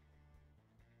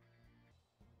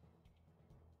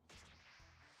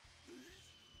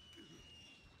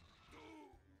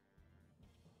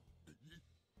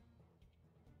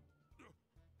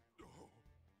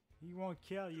 He won't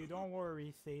kill you, don't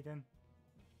worry, Satan.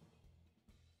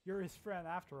 You're his friend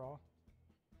after all.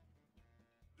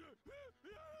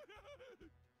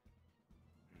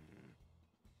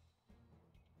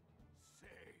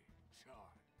 Say,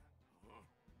 John. Huh?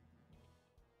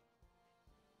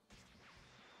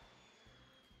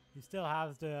 He still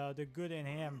has the good in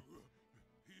him.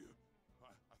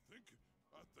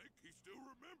 I think he still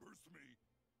remembers me.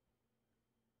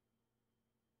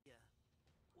 Yeah.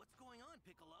 What's going on,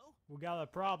 Piccolo? We got a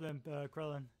problem,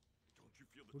 Krillin. Don't you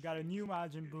feel the We got a new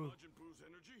Majin in Buu. Majin Buu's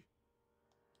energy?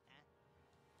 Huh?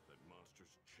 That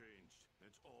monster's changed, and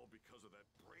it's all because of that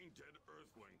brain-dead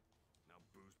Earthling. Now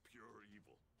Buu's pure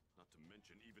evil, not to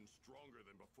mention even stronger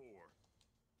than before.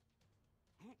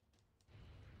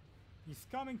 He's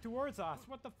coming towards us.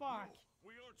 What the fuck? No,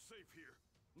 we aren't safe here.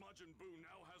 Majin Buu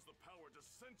now has the power to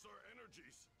sense our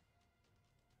energies.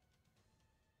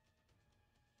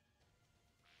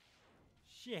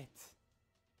 Shit.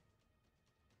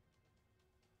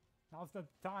 Now's the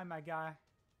time, my guy.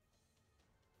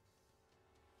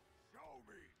 Show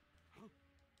me. Huh?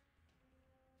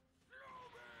 Show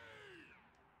me.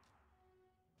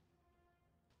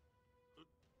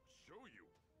 Show you?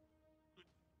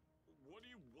 What do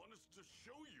you want us to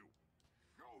show you?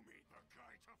 Show me the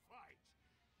guy to fight.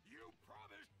 You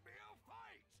promised me a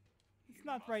fight. It's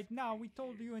not right now. We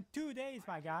told you in 2 days,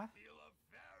 my guy. Feel a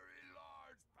very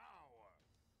large power.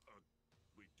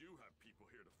 We do have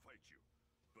people here to fight you,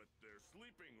 but they're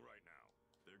sleeping right now.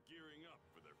 They're gearing up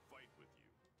for their fight with you.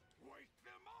 Wake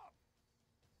them up.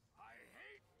 I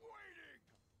hate waiting.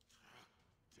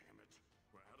 Damn it.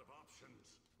 We're out of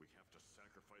options. We have to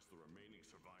sacrifice the remaining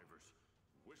survivors.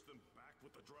 Wish them back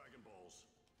with the Dragon Balls.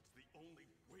 It's the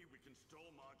only way we can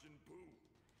stall Majin Buu.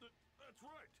 That's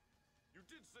right. You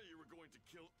did say you were going to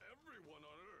kill everyone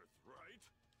on Earth, right?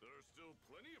 There are still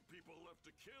plenty of people left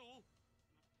to kill.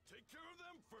 Take care of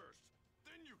them first.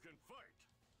 Then you can fight.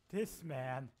 This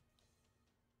man.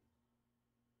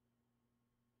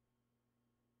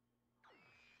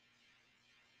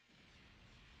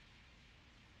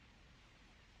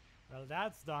 Well,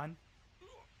 that's done.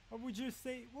 What would you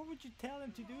say? What would you tell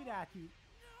him to do that, you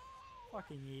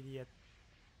fucking idiot?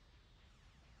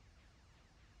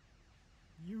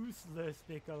 Useless,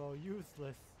 Piccolo,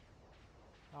 useless.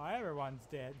 Oh, everyone's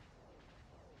dead.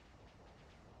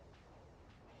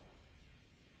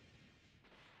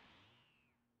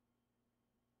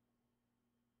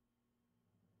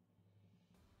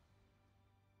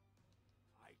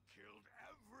 I killed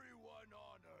everyone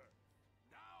on Earth.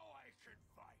 Now I can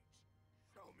fight.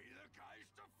 Show me the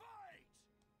guys to fight.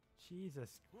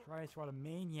 Jesus Christ, what a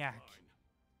maniac. Fine.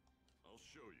 I'll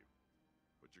show you.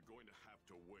 But you're going to have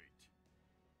to wait.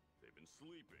 They've been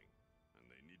sleeping, and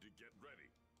they need to get ready.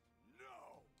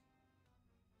 No!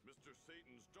 Mr.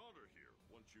 Satan's daughter here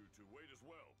wants you to wait as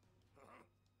well.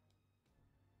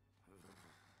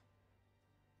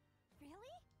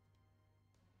 Really?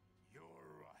 You're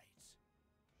right.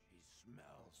 She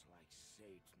smells like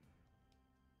Satan.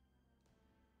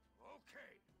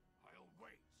 Okay, I'll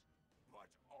wait, but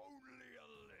only a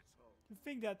little. To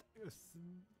think that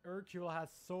Hercule has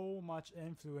so much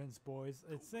influence, boys.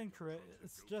 It's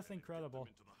just incredible.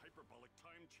 Into the hyperbolic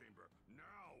time chamber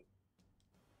now.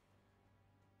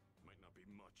 Might not be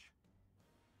much,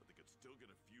 but they could still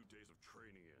get a few days of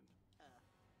training in.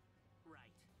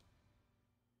 Right.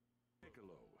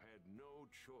 Piccolo had no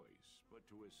choice but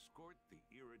to escort the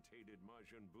irritated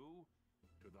Majin Buu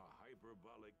to the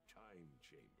hyperbolic time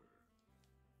chamber.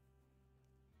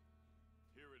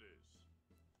 Here it is.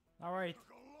 Alright, Took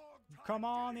a long time come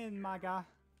on getting in, my here. guy.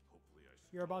 Hopefully I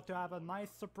You're about to have a nice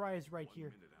surprise right 1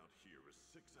 here. minute out here is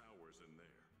 6 hours in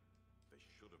there. They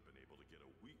should have been able to get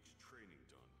a week's training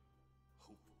done.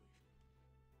 Hopefully.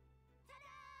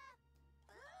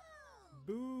 Ta-da!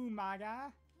 Boo, Ooh! my guy.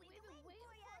 We've been waiting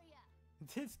for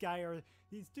ya.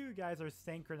 These two guys are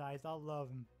synchronized. I love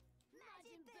them.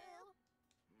 Majin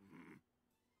Buu!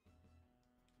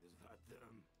 Is that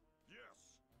them?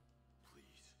 Yes.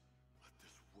 Please, let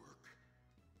this work.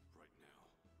 Right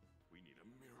now, we need a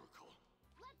miracle.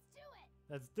 Let's do it!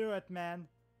 Let's do it, man.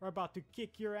 We're about to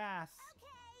kick your ass.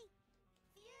 Okay!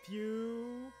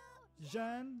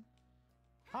 Fusion.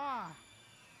 Ha!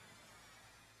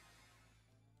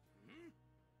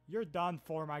 You're done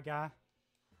for, my guy.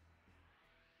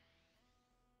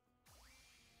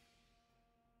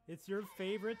 It's your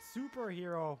favorite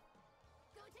superhero.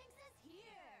 Gotenks is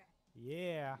here!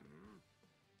 Yeah.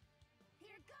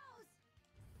 Here goes!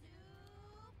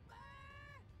 Super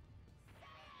Saiyan!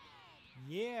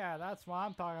 Yeah, that's what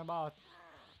I'm talking about.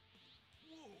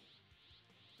 Whoa!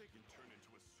 They can turn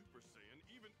into a Super Saiyan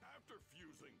even after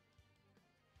fusing.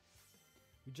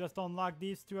 We just unlocked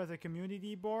these two as a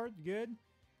community board. Good.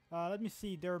 Let me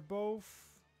see. They're both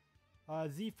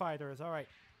Z fighters. All right.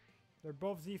 They're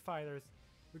both Z fighters.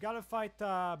 We gotta fight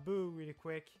Buu really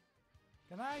quick.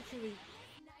 Can I actually?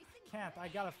 Can't. I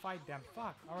gotta fight them.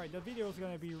 Fuck. All right. The video is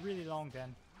gonna be really long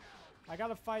then. I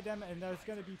gotta fight them, and there's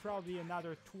gonna be probably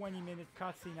another 20-minute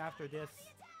cutscene after this.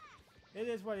 It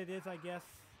is what it is, I guess.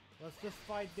 Let's just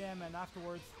fight them, and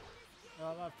afterwards,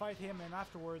 fight him, and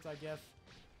afterwards, I guess.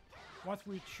 Once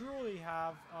we truly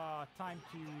have time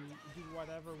to do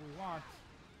whatever we want,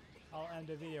 I'll end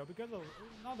the video, because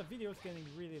now the video is getting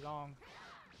really long.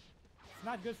 It's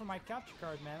not good for my capture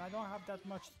card, man. I don't have that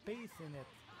much space in it.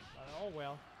 Oh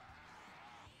well.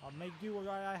 I'll make do with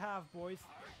what I have, boys.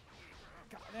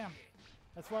 God damn.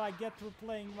 That's what I get for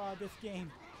playing this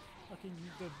game. Fucking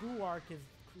the Buu arc is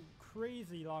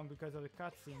crazy long because of the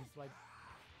cutscenes. Like,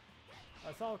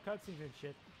 I saw cutscenes and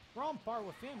shit. We're on par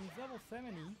with him. He's level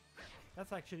 70.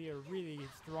 That's actually a really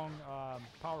strong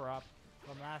power-up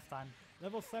from last time.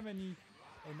 Level 70,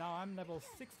 and now I'm level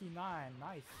 69.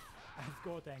 Nice. As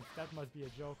Gotenks. That must be a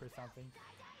joke or something.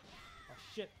 Oh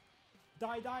shit.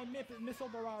 Die, missile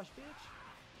barrage, bitch.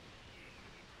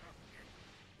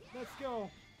 Let's go.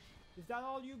 Is that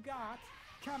all you got?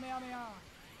 Kamehameha.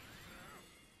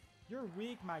 You're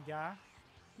weak, my guy.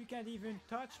 You can't even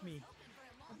touch me.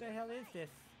 What the hell is this?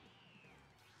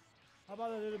 How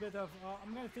about a little bit of...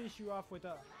 I'm gonna finish you off with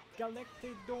a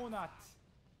galactic donut.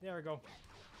 There we go.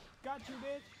 Got you,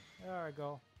 bitch. There we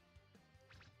go.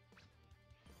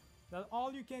 That's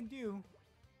all you can do.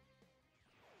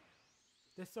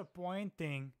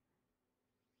 Disappointing.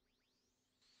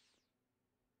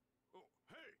 Oh,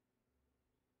 hey!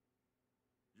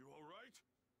 You alright?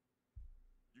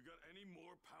 You got any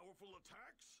more powerful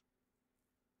attacks?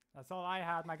 That's all I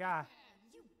had, my guy.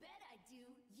 You bet I do.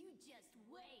 You just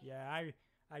wait. Yeah,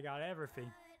 I got everything.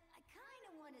 But I kind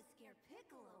of want to scare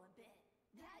Piccolo a bit.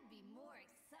 That'd be more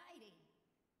exciting.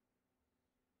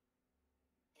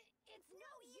 It's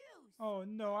no use. Oh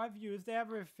no, I've used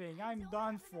everything. I'm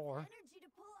done for. Energy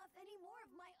to pull off any more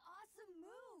of my awesome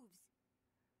moves.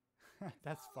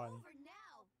 That's It's funny. all over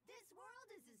now. This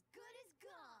world is as good as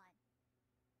gone.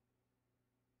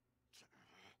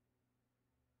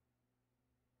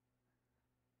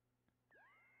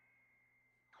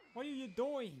 What are you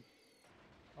doing?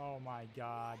 Oh my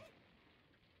god.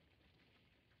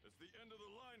 It's the end of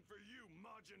the line for you,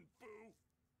 Majin Buu!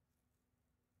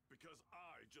 Because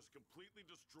I just completely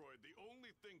destroyed the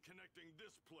only thing connecting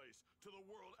this place to the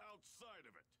world outside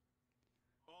of it.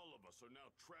 All of us are now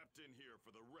trapped in here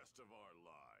for the rest of our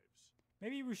lives.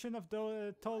 Maybe we shouldn't have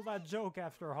told that joke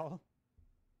after all.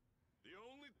 The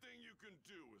only thing you can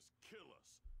do is kill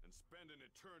us and spend an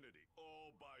eternity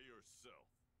all by yourself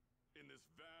in this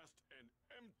vast and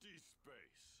empty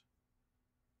space.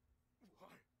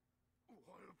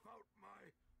 What about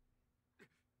my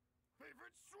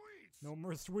favorite sweets? No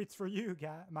more sweets for you,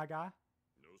 my guy.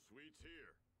 No sweets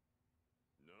here.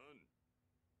 None.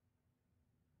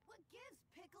 What gives,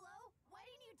 Piccolo? Why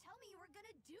didn't you tell me you were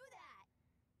gonna do that?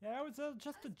 Yeah, it was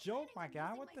just a joke, my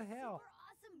guy. What the hell? Super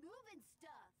awesome move and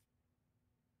stuff.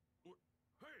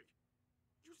 Hey,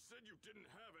 you said you didn't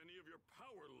have any of your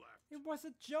power left. It was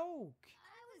a joke.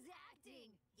 I was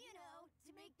acting, you know, to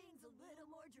make things a little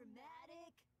more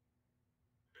dramatic.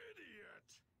 Idiot!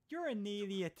 You're an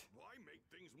idiot. Why make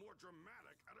things more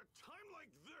dramatic at a time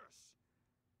like this?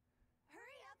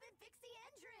 Hurry up and fix the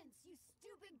entrance, you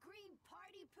stupid green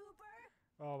party pooper!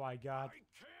 Oh my god. I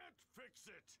can't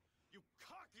fix it! You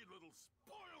cocky little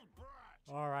spoiled brat!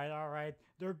 Alright.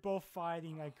 They're both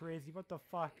fighting like crazy. What the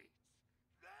fuck?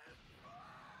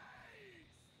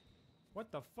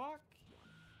 What the fuck?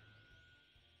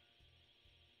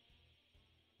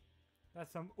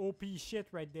 That's some OP shit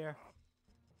right there.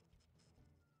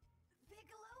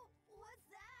 Piccolo, what's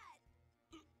that?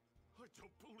 I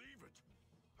don't believe it!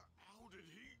 How did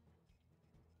he...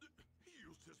 He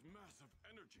used his massive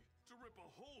energy to rip a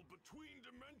hole between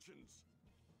dimensions!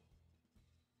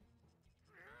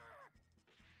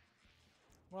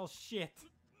 Well, shit.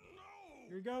 No!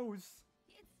 Here goes.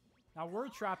 Now we're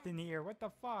trapped in here. What the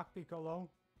fuck, Piccolo?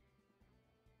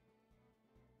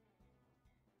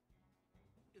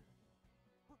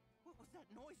 What was that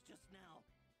noise just now?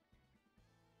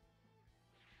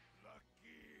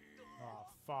 Lucky! Oh,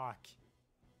 fuck.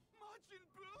 Majin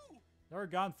Buu! They're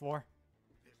gone for.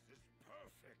 This is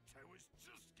perfect. I was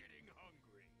just getting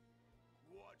hungry.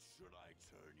 What should I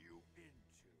turn you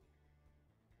into?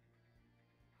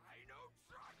 I know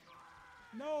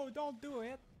chocolate! No, don't do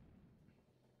it.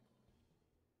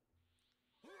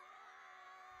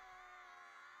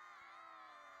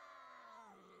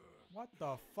 What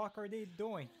the fuck are they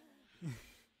doing?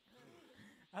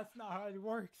 That's not how it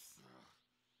works.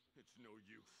 It's no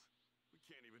use. We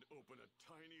can't even open a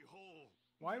tiny hole.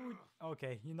 Why would...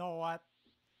 Okay, you know what?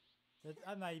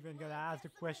 I'm not even gonna ask the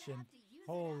question.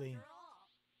 Holy.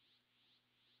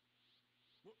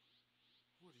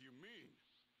 What do you mean?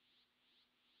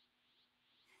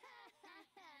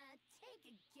 Take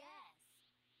a guess.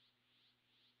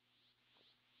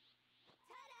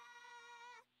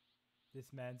 Ta-da!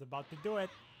 This man's about to do it.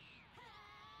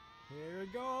 Here we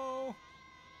go.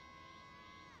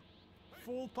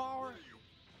 Full power.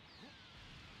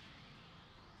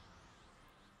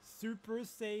 Super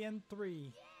Saiyan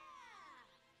 3. Yeah!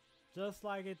 Just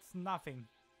like it's nothing.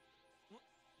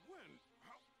 When?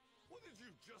 How? What did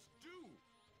you just do?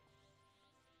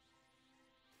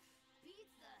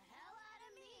 Beats the hell out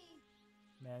of me.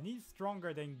 Man, he's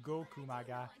stronger than Goku, my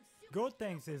guy.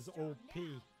 Gotenks is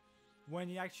OP. When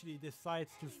he actually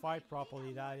decides to fight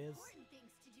properly, that is. Important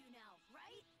things to do now,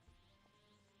 right?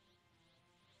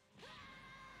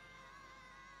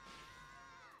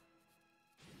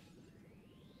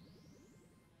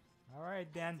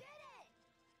 Alright then. Did it!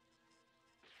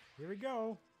 Here we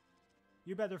go.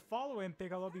 You better follow him,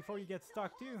 Piccolo, before you get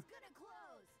stuck too. Hole's gonna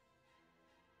close.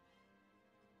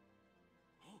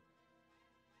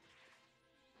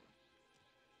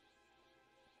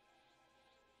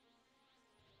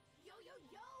 Yo, yo,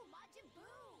 yo, Majin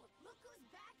Buu! Look who's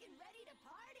back and ready to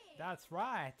party! That's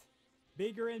right.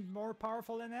 Bigger and more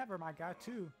powerful than ever, my guy,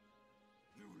 too.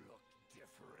 You look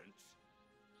different.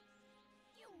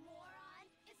 You moron!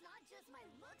 It's not just my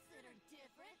looks that are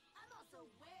different. I'm also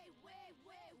way, way,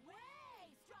 way,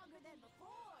 way stronger than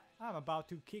before. I'm about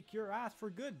to kick your ass for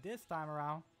good this time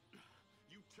around.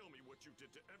 You tell me what you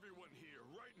did to everyone here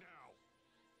right now.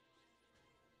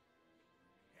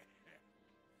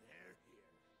 They're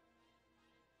here.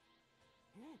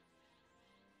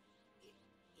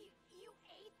 You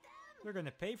ate them? You're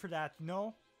gonna pay for that, you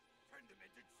know? Turn them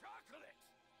into chocolate.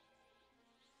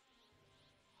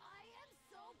 I am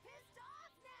so pissed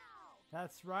off now!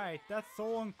 That's right. That's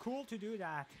so uncool to do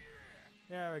that.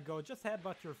 There we go. Just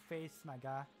headbutt your face, my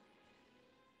guy.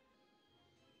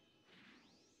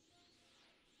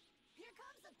 Here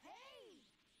comes the pain!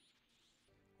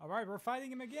 Alright, we're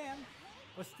fighting him again.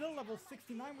 But still level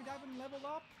 69. We haven't leveled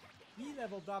up. He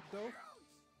leveled up, though.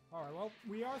 Alright, well,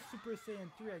 we are Super Saiyan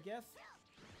 3, I guess.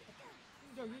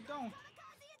 No, you don't.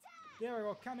 There we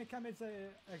go.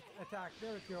 Kamikaze attack.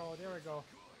 There we go. There we go.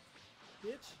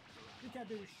 Bitch, you can't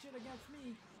do shit against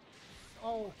me.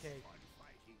 Okay.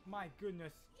 My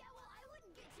goodness. Yeah, well, I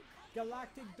wouldn't get you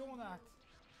Galactic Donut.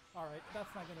 Alright,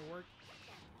 that's not gonna work.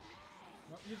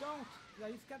 No, you don't. Yeah,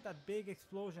 he's got that big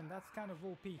explosion. That's kind of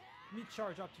OP. Me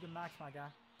charge up to the max, my guy.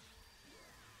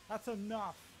 That's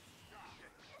enough.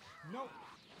 Nope.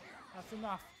 That's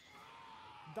enough.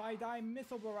 Die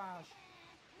missile barrage.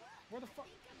 Where the fuck?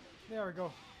 There we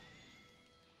go.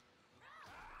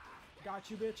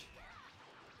 Got you, bitch.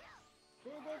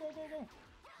 Go, go, go, go, go.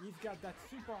 He's got that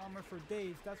super armor for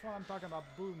days. That's what I'm talking about,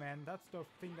 Buu, man. That's the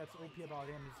thing that's OP about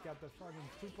him. He's got the fucking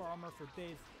super armor for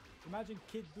days. Imagine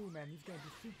Kid Buu, man. He's gonna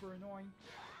be super annoying.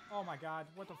 Oh my god,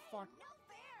 what the fuck? no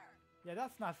fair! Yeah,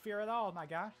 that's not fair at all, my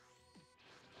guy.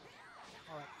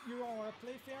 Alright, you don't want to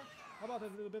play fair? How about a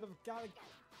little bit of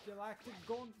galactic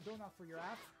donut for your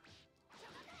ass?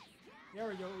 There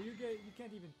we go. You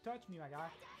can't even touch me, my guy.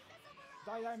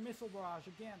 Die missile barrage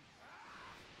again.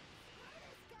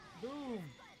 Boom.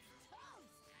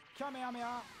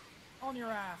 Kamehameha on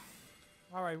your ass.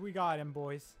 Alright, we got him,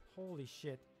 boys. Holy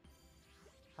shit.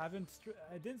 Haven't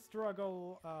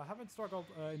struggled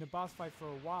in a boss fight for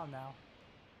a while now.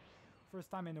 First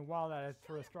time in a while that I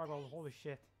for a struggle. Holy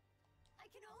shit.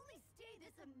 I can only stay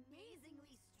this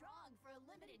amazingly strong for a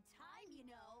limited time, you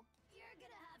know. You're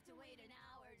gonna have to wait an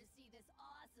hour to see this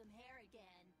awesome hair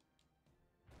again.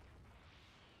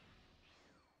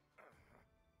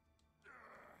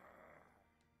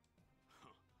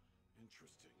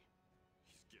 Interesting.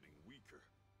 He's getting weaker.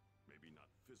 Maybe not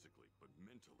physically, but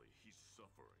mentally, he's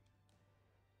suffering.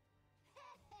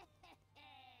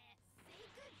 Say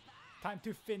goodbye! Time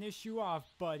to finish you off,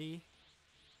 buddy.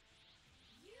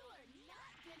 You are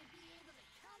not gonna be able to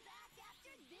come back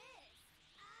after this!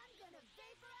 I'm gonna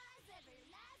vaporize every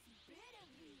last bit of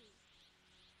you!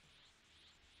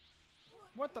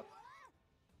 What the?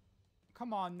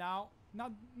 Come on now.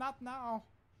 Not now.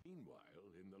 Meanwhile,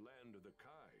 in the land of the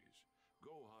Kais,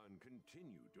 Gohan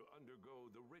continued to undergo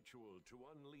the ritual to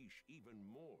unleash even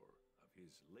more of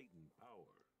his latent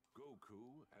power.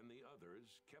 Goku and the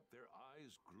others kept their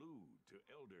eyes glued to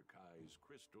Elder Kai's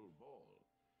crystal ball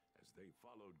as they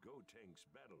followed Gotenks'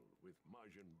 battle with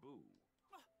Majin Buu.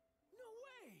 No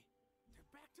way!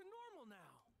 They're back to normal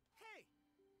now. Hey,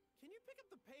 Can you pick up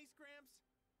the pace, Gramps?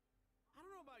 I don't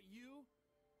know about you,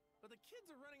 but the kids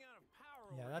are running out of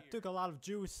power Yeah, over that here. took a lot of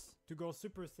juice to go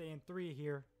Super Saiyan 3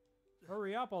 here.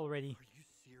 Hurry up already. Are you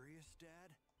serious,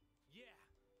 Dad? Yeah.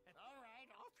 All right,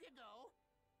 off you go.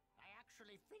 I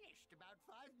actually finished about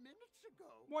 5 minutes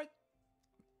ago. What?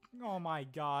 Oh my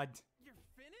god. You're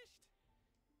finished?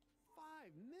 5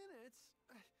 minutes?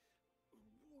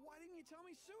 Why didn't you tell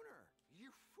me sooner? You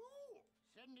fool!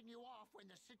 Sending you off when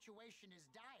the situation is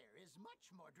dire is much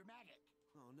more dramatic.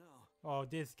 Oh no. Oh,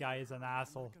 this guy is an I'm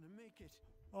asshole. not gonna make it.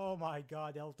 Oh my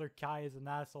god, Elder Kai is an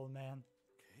asshole, man.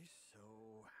 Okay, so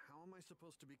how am I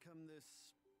supposed to become this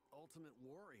ultimate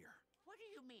warrior? What do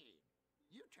you mean?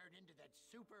 You turn into that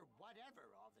super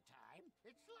whatever all the time.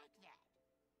 It's like that.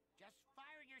 Just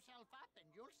fire yourself up and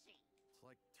you'll see. It's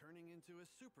like turning into a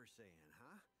Super Saiyan,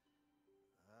 huh?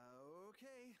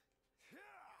 Okay.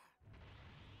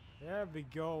 There we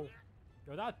go.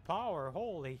 Yo, that power,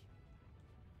 holy.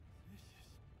 This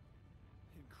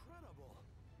is incredible.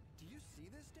 Do you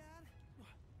see this, Dad?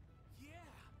 Yeah.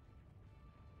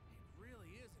 It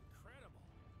really is incredible.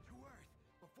 To Earth,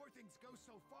 before things go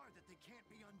so far that they can't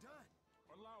be undone.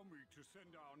 Allow me to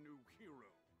send our new hero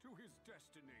to his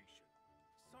destination.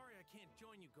 Sorry I can't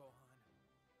join you, Gohan.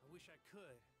 I wish I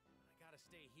could, but I gotta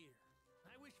stay here.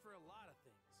 I wish for a lot of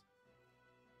things.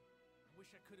 I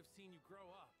wish I could have seen you grow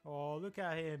up. Oh, look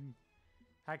at him.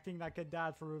 Acting like a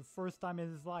dad for the first time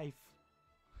in his life.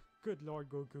 Good Lord,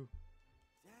 Goku.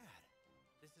 Dad.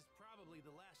 This is probably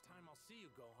the last time I'll see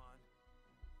you, Gohan.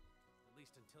 At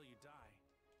least until you die.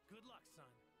 Good luck,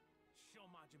 son. Show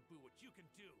Majin Buu what you can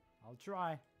do. I'll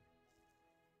try.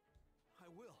 I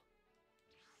will.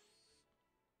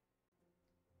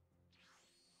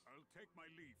 I'll take my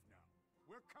leave now.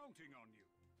 We're counting on you.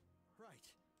 Right.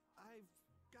 I've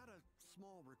got a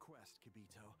small request,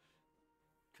 Kibito.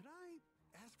 Could I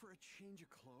ask for a change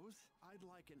of clothes? I'd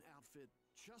like an outfit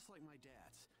just like my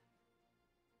dad's.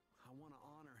 I want to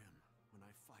honor him when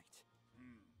I fight.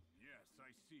 Yes,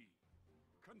 I see.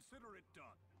 Consider it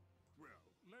done. Well,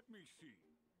 let me see.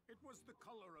 It was the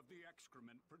color of the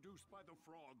excrement produced by the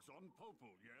frogs on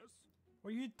Popo, yes?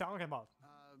 What are you talking about?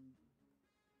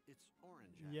 It's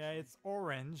orange, actually. Yeah, it's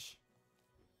orange.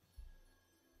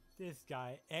 This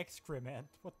guy, excrement.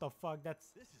 What the fuck? That's.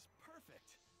 This is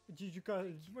perfect. What did you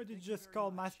Thank you just very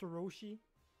call much. Master Roshi?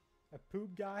 A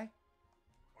poop guy?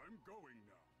 I'm going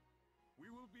now. We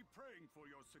will be praying for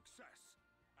your success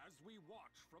as we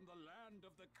watch from the land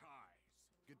of the Kais.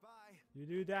 Goodbye. You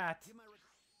do that. Give my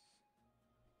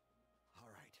All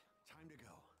right, time to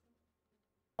go.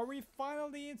 Are we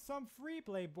finally in some free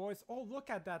play, boys? Oh, look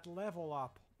at that level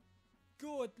up.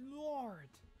 Good lord.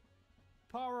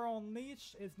 Power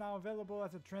Unleashed is now available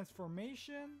as a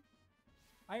transformation.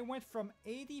 I went from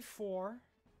 84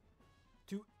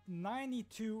 to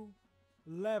 92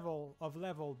 level,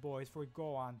 boys, for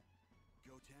Gohan.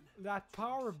 Goten. That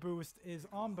power boost is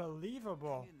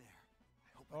unbelievable. Hang in there.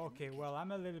 I hope I can Okay, make well,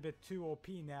 I'm a little bit too OP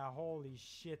now. Holy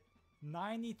shit.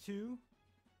 92?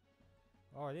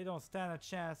 Oh, they don't stand a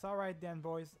chance. Alright then,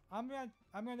 boys. I'm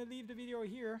gonna leave the video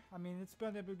here. I mean, it's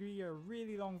gonna be a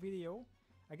really long video.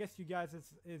 I guess you guys,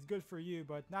 it's good for you,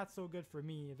 but not so good for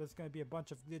me. There's gonna be a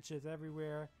bunch of glitches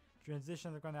everywhere.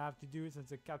 Transitions are gonna have to do since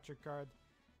the capture card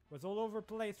was all over the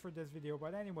place for this video.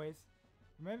 But anyways,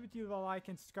 remember to leave a like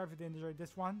and subscribe if you enjoyed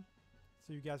this one.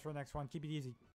 See you guys for the next one. Keep it easy.